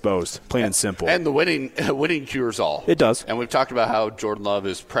was exposed, plain and simple. And the winning cures all. It does. And we've talked about how Jordan Love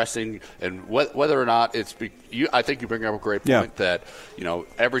is pressing, and whether or not it's I think you bring up a great point that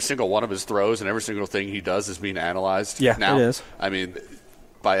every single one of his throws and every single thing he does is being analyzed. Yeah, now. It is. I mean,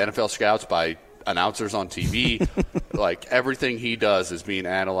 by NFL scouts, by announcers on TV, like everything he does is being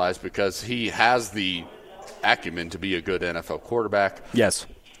analyzed because he has the acumen to be a good NFL quarterback. Yes.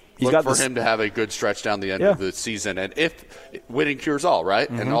 Look for him to have a good stretch down the end of the season. And if winning cures all, right?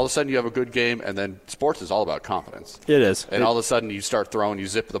 Mm-hmm. And all of a sudden you have a good game, and then sports is all about confidence. It is. And all of a sudden you start throwing, you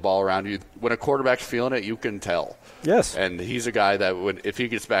zip the ball around. When a quarterback's feeling it, you can tell. Yes. And he's a guy that if he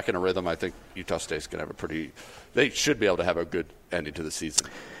gets back in a rhythm, I think Utah State's going to have they should be able to have a good ending to the season.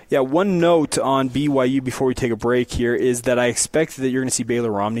 Yeah, one note on BYU before we take a break here is that I expect that you're going to see Baylor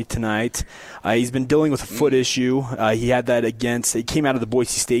Romney tonight. He's been dealing with a foot issue. He had that he came out of the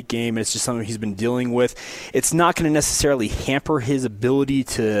Boise State game, and it's just something he's been dealing with. It's not going to necessarily hamper his ability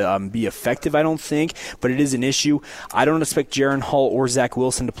to be effective, I don't think, but it is an issue. I don't expect Jaron Hall or Zach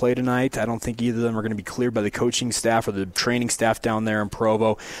Wilson to play tonight. I don't think either of them are going to be cleared by the coaching staff or the training staff down there in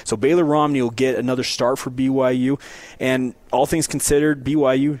Provo. So Baylor Romney will get another start for BYU, and all things considered,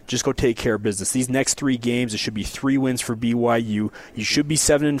 BYU, just go take care of business. These next 3 games, it should be 3 wins for BYU. You should be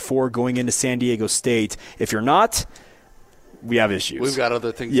 7-4 going into San Diego State. If you're not, we have issues. We've got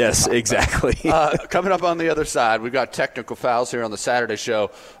other things. Yes, exactly. Coming up on the other side, we've got technical fouls here on the Saturday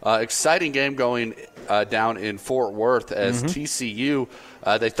show. Exciting game going down in Fort Worth as TCU.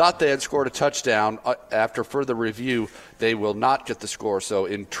 They thought they had scored a touchdown. After further review, they will not get the score. So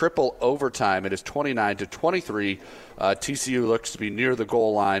in triple overtime, it is 29-23. TCU looks to be near the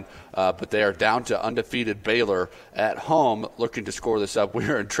goal line, but they are down to undefeated Baylor at home looking to score this up. We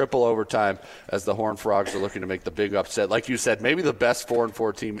are in triple overtime as the Horned Frogs are looking to make the big upset. Like you said, maybe the best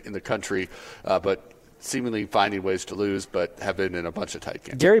 4-4 team in the country, but seemingly finding ways to lose, but have been in a bunch of tight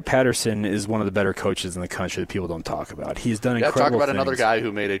games. Gary Patterson is one of the better coaches in the country that people don't talk about. He's done incredible talk about things. Another guy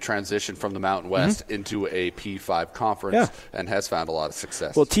who made a transition from the Mountain West into a P5 conference and has found a lot of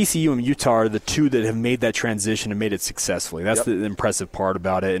success. Well, TCU and Utah are the two that have made that transition and made it successfully. That's the impressive part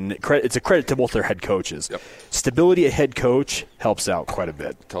about it, and it's a credit to both their head coaches. Stability at head coach helps out quite a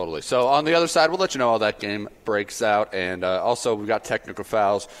bit. Totally. So on the other side, we'll let you know how that game breaks out, and also we've got technical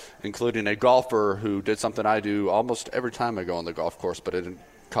fouls, including a golfer who did something I do almost every time I go on the golf course, but it didn't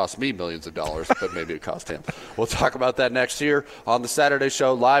cost me millions of dollars, but maybe it cost him. We'll talk about that next year on the Saturday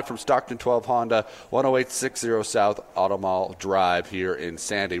show, live from Stockton 12 Honda, 10860 South Auto Mall Drive here in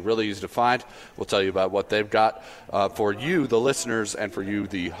Sandy. Really easy to find. We'll tell you about what they've got for you, the listeners, and for you,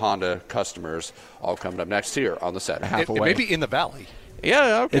 the Honda customers, all coming up next here on the Saturday. It may be in the Valley.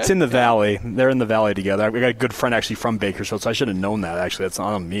 Yeah, okay. It's in the Valley. They're in the Valley together. I got a good friend actually from Bakersfield, so I should have known that. Actually, that's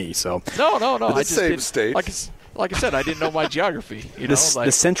on me. So no. I just same state. Like I said, I didn't know my geography. The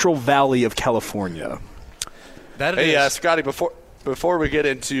Central Valley of California. Hey, Scotty, before we get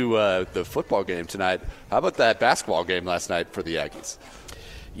into the football game tonight, how about that basketball game last night for the Aggies?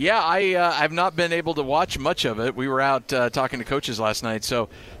 Yeah, I've not been able to watch much of it. We were out talking to coaches last night, so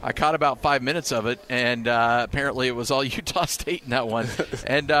I caught about 5 minutes of it, and apparently it was all Utah State in that one.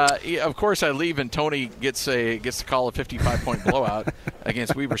 And, of course, I leave, and Tony gets to call a 55-point blowout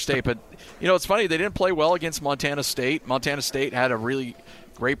against Weber State. But, it's funny. They didn't play well against Montana State. Montana State had a really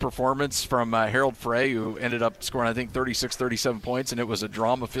great performance from Harold Frey, who ended up scoring, I think, 36, 37 points, and it was a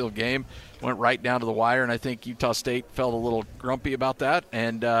drama-filled game. Went right down to the wire, and I think Utah State felt a little grumpy about that.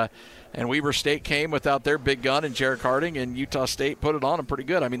 And Weber State came without their big gun and Jarek Harding, and Utah State put it on them pretty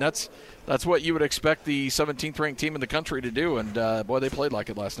good. I mean, that's what you would expect the 17th-ranked team in the country to do, and, boy, they played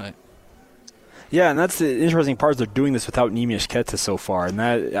like it last night. Yeah, and that's the interesting part is they're doing this without Neemias Queta so far, and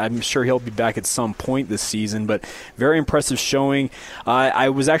that I'm sure he'll be back at some point this season, but very impressive showing. I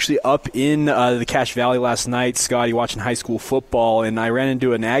was actually up in the Cache Valley last night, Scotty, watching high school football, and I ran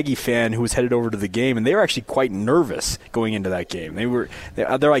into an Aggie fan who was headed over to the game, and they were actually quite nervous going into that game.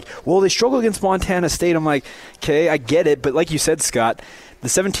 They're like, well, they struggle against Montana State. I'm like, okay, I get it, but like you said, Scott, the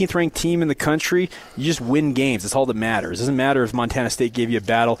 17th ranked team in the country, you just win games. That's all that matters. It doesn't matter if Montana State gave you a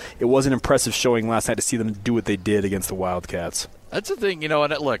battle. It was an impressive showing last night to see them do what they did against the Wildcats. That's the thing,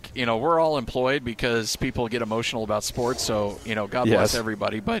 and look, we're all employed because people get emotional about sports, so, God bless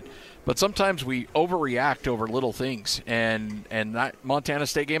everybody. But sometimes we overreact over little things, and that Montana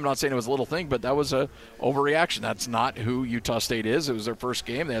State game, I'm not saying it was a little thing, but that was a overreaction. That's not who Utah State is. It was their first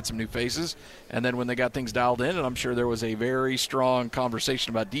game. They had some new faces, and then when they got things dialed in, and I'm sure there was a very strong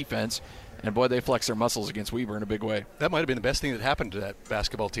conversation about defense, and, boy, they flexed their muscles against Weber in a big way. That might have been the best thing that happened to that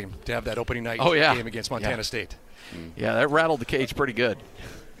basketball team, to have that opening night game against Montana State. Yeah, that rattled the cage pretty good.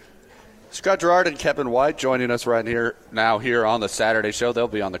 Scott Garrard and Kevin White joining us right here on the Saturday show. They'll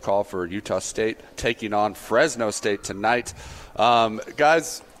be on the call for Utah State taking on Fresno State tonight.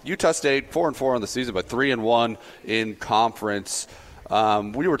 Guys, Utah State 4-4 on the season, but 3-1 in conference.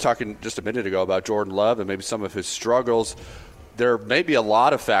 We were talking just a minute ago about Jordan Love and maybe some of his struggles. There may be a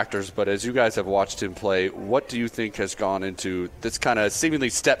lot of factors, but as you guys have watched him play, what do you think has gone into this kind of seemingly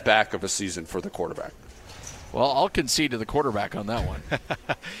step back of a season for the quarterback? Well, I'll concede to the quarterback on that one.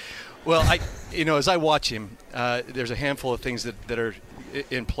 Well, as I watch him, there's a handful of things that are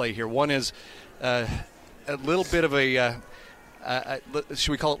in play here. One is a little bit of a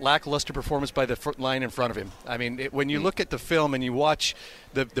should we call it lackluster performance by the front line in front of him. I mean, when you look at the film and you watch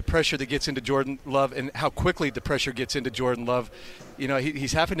the pressure that gets into Jordan Love and how quickly the pressure gets into Jordan Love,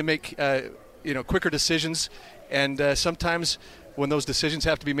 he's having to make quicker decisions, and sometimes when those decisions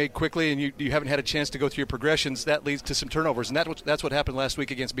have to be made quickly and you haven't had a chance to go through your progressions, that leads to some turnovers, and that's what happened last week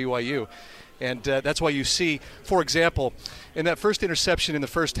against BYU. And that's why you see, for example, in that first interception in the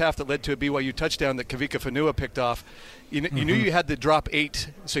first half that led to a BYU touchdown that Kavika Fanua picked off, you knew you had to drop 8,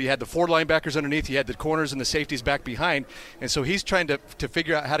 so you had the 4 linebackers underneath, you had the corners and the safeties back behind, and so he's trying to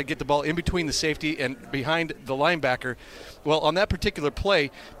figure out how to get the ball in between the safety and behind the linebacker. Well, on that particular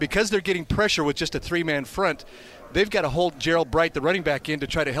play, because they're getting pressure with just a 3-man front, they've got to hold Gerald Bright, the running back, in to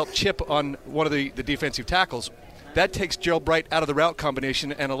try to help chip on one of the defensive tackles. That takes Gerald Bright out of the route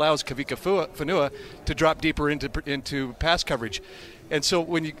combination and allows Kavika Fanua to drop deeper into pass coverage. And so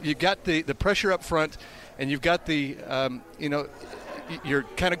when you got the pressure up front and you've got the you've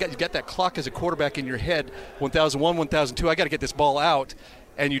got that clock as a quarterback in your head, 1001, 1002, I got to get this ball out,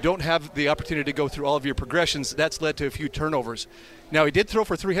 and you don't have the opportunity to go through all of your progressions, that's led to a few turnovers. Now, he did throw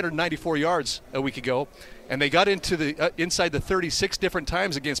for 394 yards a week ago, and they got into the inside the 36 different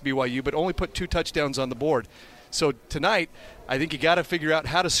times against BYU, but only put 2 touchdowns on the board. So tonight, I think you got to figure out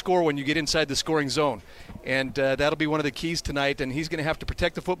how to score when you get inside the scoring zone, and that'll be one of the keys tonight. And he's going to have to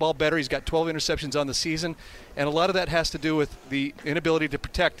protect the football better. He's got 12 interceptions on the season, and a lot of that has to do with the inability to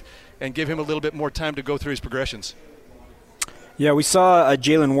protect and give him a little bit more time to go through his progressions. Yeah, we saw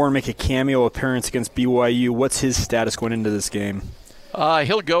Jalen Warren make a cameo appearance against BYU. What's his status going into this game?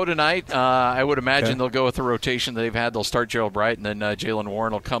 He'll go tonight. I would imagine they'll go with the rotation that they've had. They'll start Gerald Bright, and then Jalen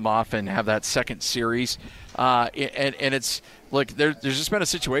Warren will come off and have that second series. And it's look, there's just been a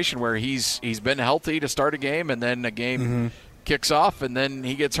situation where he's been healthy to start a game, and then a game kicks off, and then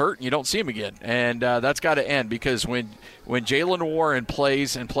he gets hurt, and you don't see him again. And that's got to end, because when Jalen Warren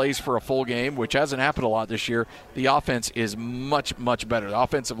plays for a full game, which hasn't happened a lot this year, the offense is much, much better. The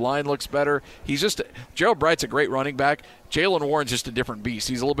offensive line looks better. Gerald Bright's a great running back. Jalen Warren's just a different beast.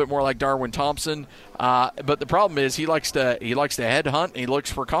 He's a little bit more like Darwin Thompson, but the problem is he likes to head hunt, and he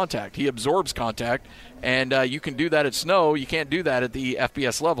looks for contact. He absorbs contact, and you can do that at Snow. You can't do that at the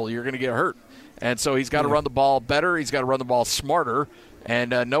FBS level. You're going to get hurt. And so he's got to run the ball better. He's got to run the ball smarter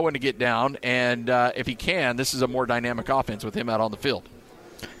and know when to get down. And if he can, this is a more dynamic offense with him out on the field.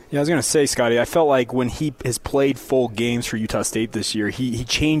 Yeah, I was going to say, Scotty, I felt like when he has played full games for Utah State this year, he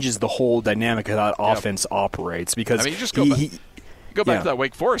changes the whole dynamic of how that offense operates. Because just go back to that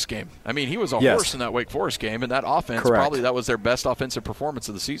Wake Forest game. I mean, he was a horse in that Wake Forest game, and that offense, probably that was their best offensive performance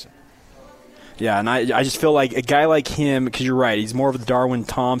of the season. Yeah, and I just feel like a guy like him, because you're right, he's more of the Darwin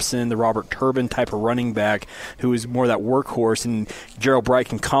Thompson, the Robert Turbin type of running back who is more that workhorse, and Gerald Bright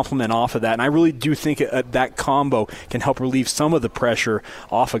can complement off of that. And I really do think that combo can help relieve some of the pressure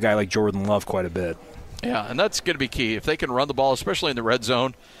off a guy like Jordan Love quite a bit. Yeah, and that's going to be key. If they can run the ball, especially in the red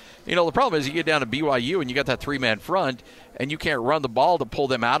zone. The problem is you get down to BYU and you got that 3-man front, and you can't run the ball to pull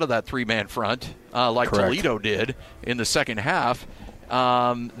them out of that 3-man front like Toledo did in the second half.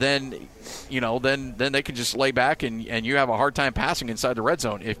 Then they can just lay back and you have a hard time passing inside the red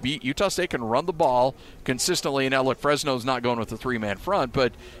zone. If Utah State can run the ball consistently, and now look, Fresno's not going with the 3-man front,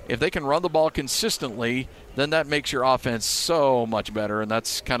 but if they can run the ball consistently, then that makes your offense so much better, and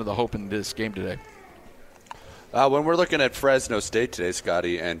that's kind of the hope in this game today. When we're looking at Fresno State today,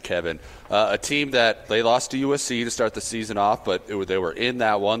 Scotty and Kevin, a team that they lost to USC to start the season off, but they were in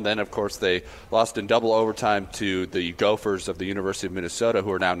that one. Then, of course, they lost in double overtime to the Gophers of the University of Minnesota,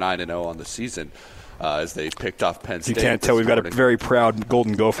 who are now 9-0 on the season as they picked off Penn State. You can't tell we've got a very proud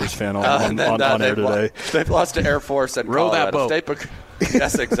Golden Gophers fan on air today. They've lost to Air Force and Colorado State.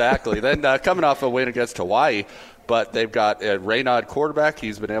 Yes, exactly. Then coming off a win against Hawaii. But they've got a Raynaud quarterback.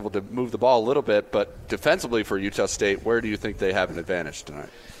 He's been able to move the ball a little bit. But defensively for Utah State, where do you think they have an advantage tonight?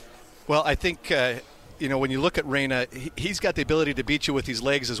 Well, I think, when you look at Reyna, he's got the ability to beat you with his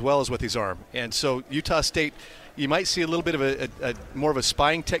legs as well as with his arm. And so Utah State, you might see a little bit of a more of a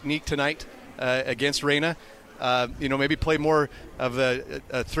spying technique tonight against Reyna. Maybe play more of a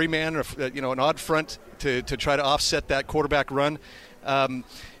 3-man or, an odd front to try to offset that quarterback run.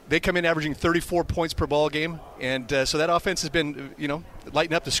 They come in averaging 34 points per ball game, and so that offense has been,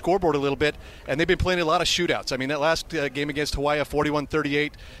 lighten up the scoreboard a little bit, and they've been playing a lot of shootouts. I mean, that last game against Hawaii,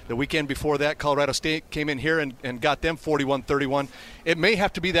 41-38. The weekend before that, Colorado State came in here and got them 41-31. It may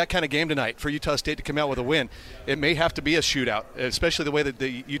have to be that kind of game tonight for Utah State to come out with a win. It may have to be a shootout, especially the way that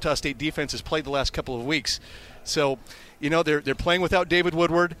the Utah State defense has played the last couple of weeks. So, they're playing without David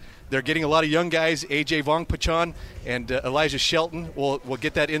Woodward. They're getting a lot of young guys. A.J. Vongpachan and Elijah Shelton will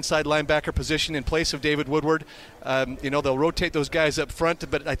get that inside linebacker position in place of David Woodward. They'll rotate those guys up front.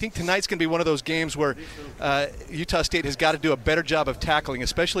 But I think tonight's going to be one of those games where Utah State has got to do a better job of tackling,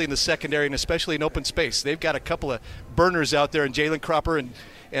 especially in the secondary and especially in open space. They've got a couple of burners out there, and Jalen Cropper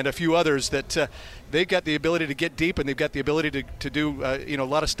and a few others that they've got the ability to get deep, and they've got the ability to do a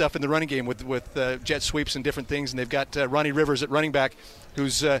lot of stuff in the running game with jet sweeps and different things. And they've got Ronnie Rivers at running back,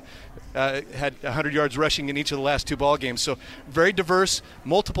 who's had 100 yards rushing in each of the last 2 ball games. So very diverse,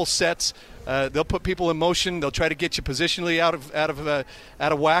 multiple sets. They'll put people in motion. They'll try to get you positionally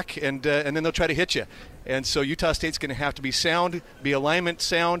out of whack, and then they'll try to hit you. And so Utah State's going to have to be sound, be alignment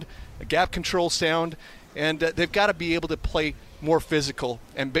sound, gap control sound, and they've got to be able to play more physical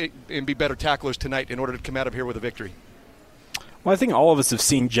and be better tacklers tonight in order to come out of here with a victory. Well, I think all of us have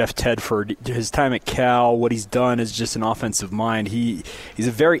seen Jeff Tedford. His time at Cal, what he's done is just an offensive mind. He's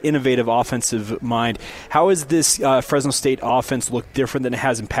a very innovative offensive mind. How has this Fresno State offense look different than it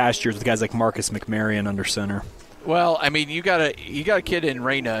has in past years with guys like Marcus McMaryion under center? Well, I mean, you got a kid in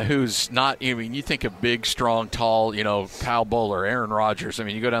Reyna who's not. I mean, you think of big, strong, tall, Kyle Bowler, Aaron Rodgers. I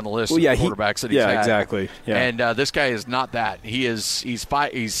mean, you go down the list of quarterbacks that he's had. Yeah, exactly. Yeah. And this guy is not that. He's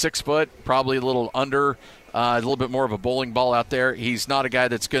 6 foot, probably a little under, a little bit more of a bowling ball out there. He's not a guy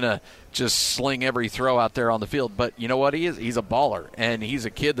that's gonna just sling every throw out there on the field. But you know what he is? He's a baller, and he's a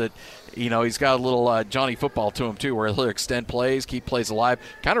kid that. He's got a little Johnny football to him, too, where he'll extend plays, keep plays alive.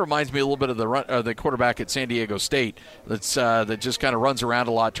 Kind of reminds me a little bit of the quarterback at San Diego State that just kind of runs around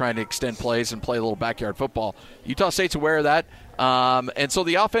a lot trying to extend plays and play a little backyard football. Utah State's aware of that. And so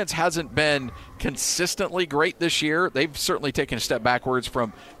the offense hasn't been consistently great this year. They've certainly taken a step backwards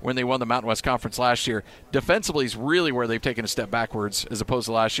from when they won the Mountain West Conference last year. Defensively is really where they've taken a step backwards as opposed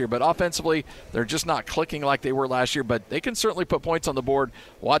to last year. But offensively, they're just not clicking like they were last year. But they can certainly put points on the board.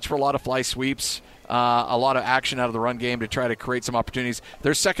 Watch for a lot of fly sweeps, a lot of action out of the run game to try to create some opportunities.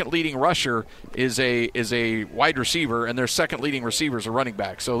 Their second leading rusher is a wide receiver, and their second leading receiver is a running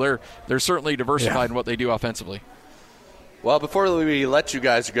back. So they're certainly diversified in what they do offensively. Well, before we let you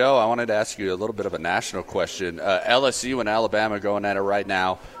guys go, I wanted to ask you a little bit of a national question. LSU and Alabama going at it right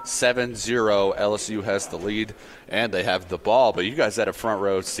now, 7-0. LSU has the lead, and they have the ball. But you guys had a front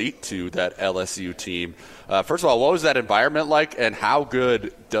row seat to that LSU team. First of all, what was that environment like, and how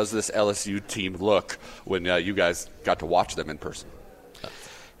good does this LSU team look when you guys got to watch them in person?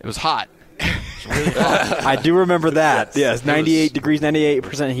 It was hot. Really I do remember that. Yes, 98 degrees,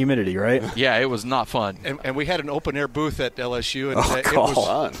 98% humidity, right? Yeah, it was not fun. And we had an open-air booth at LSU, and it was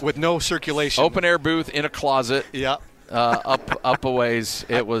fun. With no circulation. Open-air booth in a closet. Yeah. Up a ways.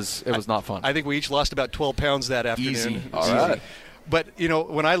 It was not fun. I think we each lost about 12 pounds that afternoon. Easy. All right. But,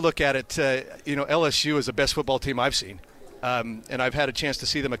 when I look at it, LSU is the best football team I've seen. And I've had a chance to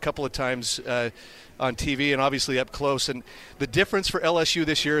see them a couple of times on TV and obviously up close. And the difference for LSU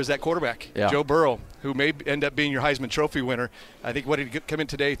this year is that quarterback, Joe Burrow, who may end up being your Heisman Trophy winner. I think, what did he come in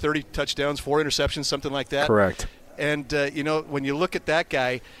today? 30 touchdowns, 4 interceptions, something like that. Correct. And, when you look at that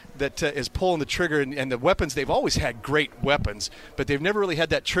guy that is pulling the trigger and the weapons, they've always had great weapons, but they've never really had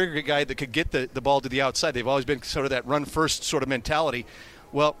that trigger guy that could get the ball to the outside. They've always been sort of that run-first sort of mentality.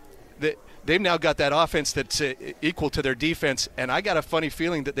 Well, they've now got that offense that's equal to their defense, and I got a funny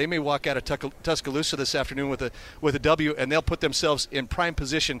feeling that they may walk out of Tuscaloosa this afternoon with a W, and they'll put themselves in prime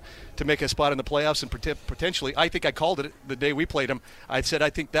position to make a spot in the playoffs and potentially. I think I called it the day we played them. I said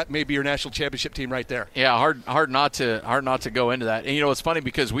I think that may be your national championship team right there. Yeah, hard not to go into that. And it's funny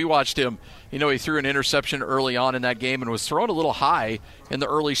because we watched him. He threw an interception early on in that game and was thrown a little high in the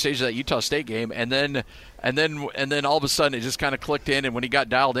early stages of that Utah State game, and then all of a sudden it just kind of clicked in, and when he got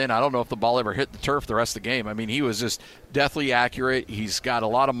dialed in, I don't know if the ball ever hit the turf the rest of the game. I mean, he was just deathly accurate. He's got a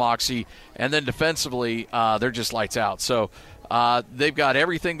lot of moxie, and then defensively, they're just lights out. So they've got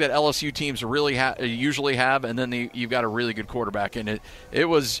everything that LSU teams really usually have, and then you've got a really good quarterback. And it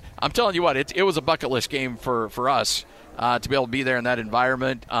was, I'm telling you what, it was a bucket list game for us. To be able to be there in that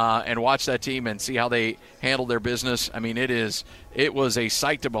environment and watch that team and see how they handle their business. I mean, it was a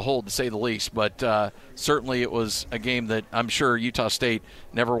sight to behold, to say the least. But certainly it was a game that I'm sure Utah State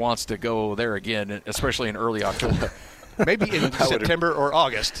never wants to go there again, especially in early October. Maybe in September or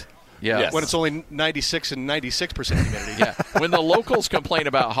August. Yeah. Yes. When it's only 96 and 96% humidity. Yeah. When the locals complain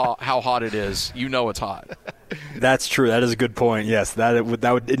about how hot it is, you know it's hot. That's true. That is a good point. Yes, that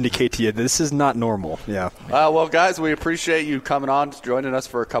would indicate to you this is not normal. Yeah. Well, guys, we appreciate you coming on, joining us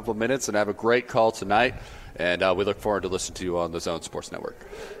for a couple of minutes, and have a great call tonight. And we look forward to listening to you on the Zone Sports Network.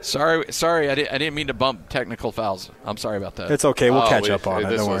 Sorry, I didn't mean to bump technical fouls. I'm sorry about that. It's okay. We'll catch up on it.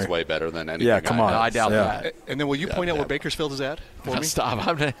 This Don't was worry. way better than anything. Yeah, come on. I doubt that. And then will you point out where Bakersfield is at for me?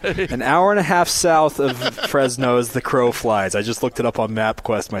 Stop. An hour and a half south of Fresno as the crow flies. I just looked it up on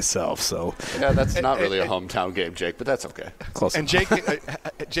MapQuest myself. So yeah, that's not really a hometown game, Jake, but that's okay. Close. And Jake,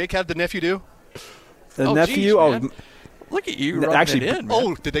 how'd the nephew do? The nephew. Geez, look at you. Actually, it in,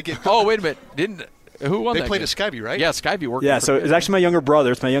 man. Did they get? Oh, wait a minute. Who won They that played game? at Skyview, right? Yeah, Skyview worked. Yeah, so it's actually my younger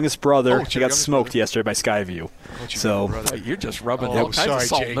brother. It's my youngest brother. it's He your got youngest smoked brother. yesterday by Skyview. So You're just rubbing all kinds of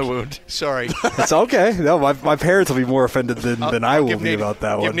salt in the wound. Sorry. it's okay. No, my parents will be more offended than I will be about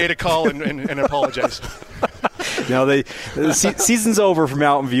that one. Give Nate a call and apologize. No, the season's over for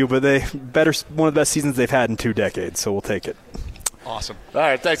Mountain View, but one of the best seasons they've had in 2 decades. So we'll take it. Awesome. All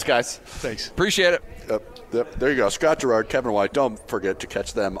right, thanks, guys. Thanks. Appreciate it. Yep, there you go. Scott Garrard, Kevin White. Don't forget to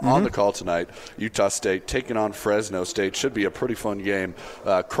catch them on the call tonight. Utah State taking on Fresno State. Should be a pretty fun game.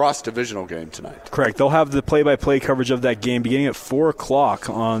 Cross-divisional game tonight. Correct. They'll have the play-by-play coverage of that game beginning at 4 o'clock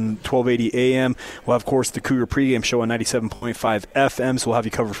on 1280 AM. We'll have, of course, the Cougar pregame show on 97.5 FM, so we'll have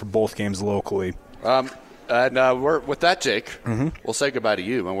you covered for both games locally. And with that, Jake, we'll say goodbye to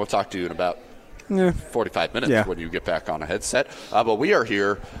you, and we'll talk to you in about 45 minutes when you get back on a headset. But we are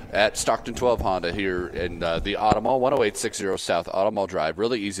here at Stockton 12 Honda here in the Auto Mall, 10860 South Auto Mall Drive.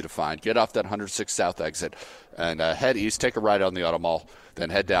 Really easy to find. Get off that 106 South exit and head east. Take a ride on the Auto Mall. Then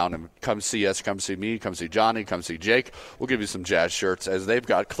head down and come see us, come see me, come see Johnny, come see Jake. We'll give you some Jazz shirts as they've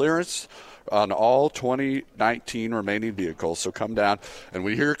got clearance on all 2019 remaining vehicles. So come down, and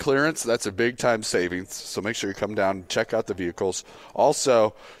we hear clearance. That's a big-time savings, so make sure you come down and check out the vehicles.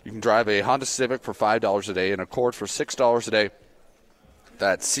 Also, you can drive a Honda Civic for $5 a day, an Accord for $6 a day,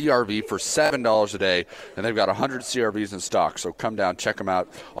 that CRV for $7 a day, and they've got 100 CRVs in stock, so come down, check them out.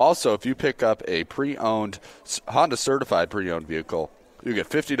 Also, if you pick up a pre-owned, Honda-certified pre-owned vehicle, you get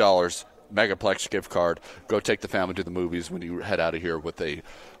 $50 Megaplex gift card. Go take the family to the movies when you head out of here with a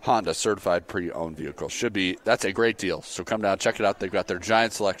Honda certified pre-owned vehicle. That's a great deal. So come down, check it out. They've got their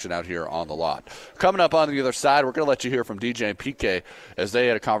giant selection out here on the lot. Coming up on the other side, we're going to let you hear from DJ and PK as they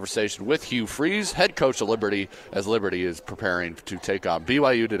had a conversation with Hugh Freeze, head coach of Liberty, as Liberty is preparing to take on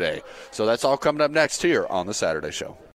BYU today. So that's all coming up next here on the Saturday Show.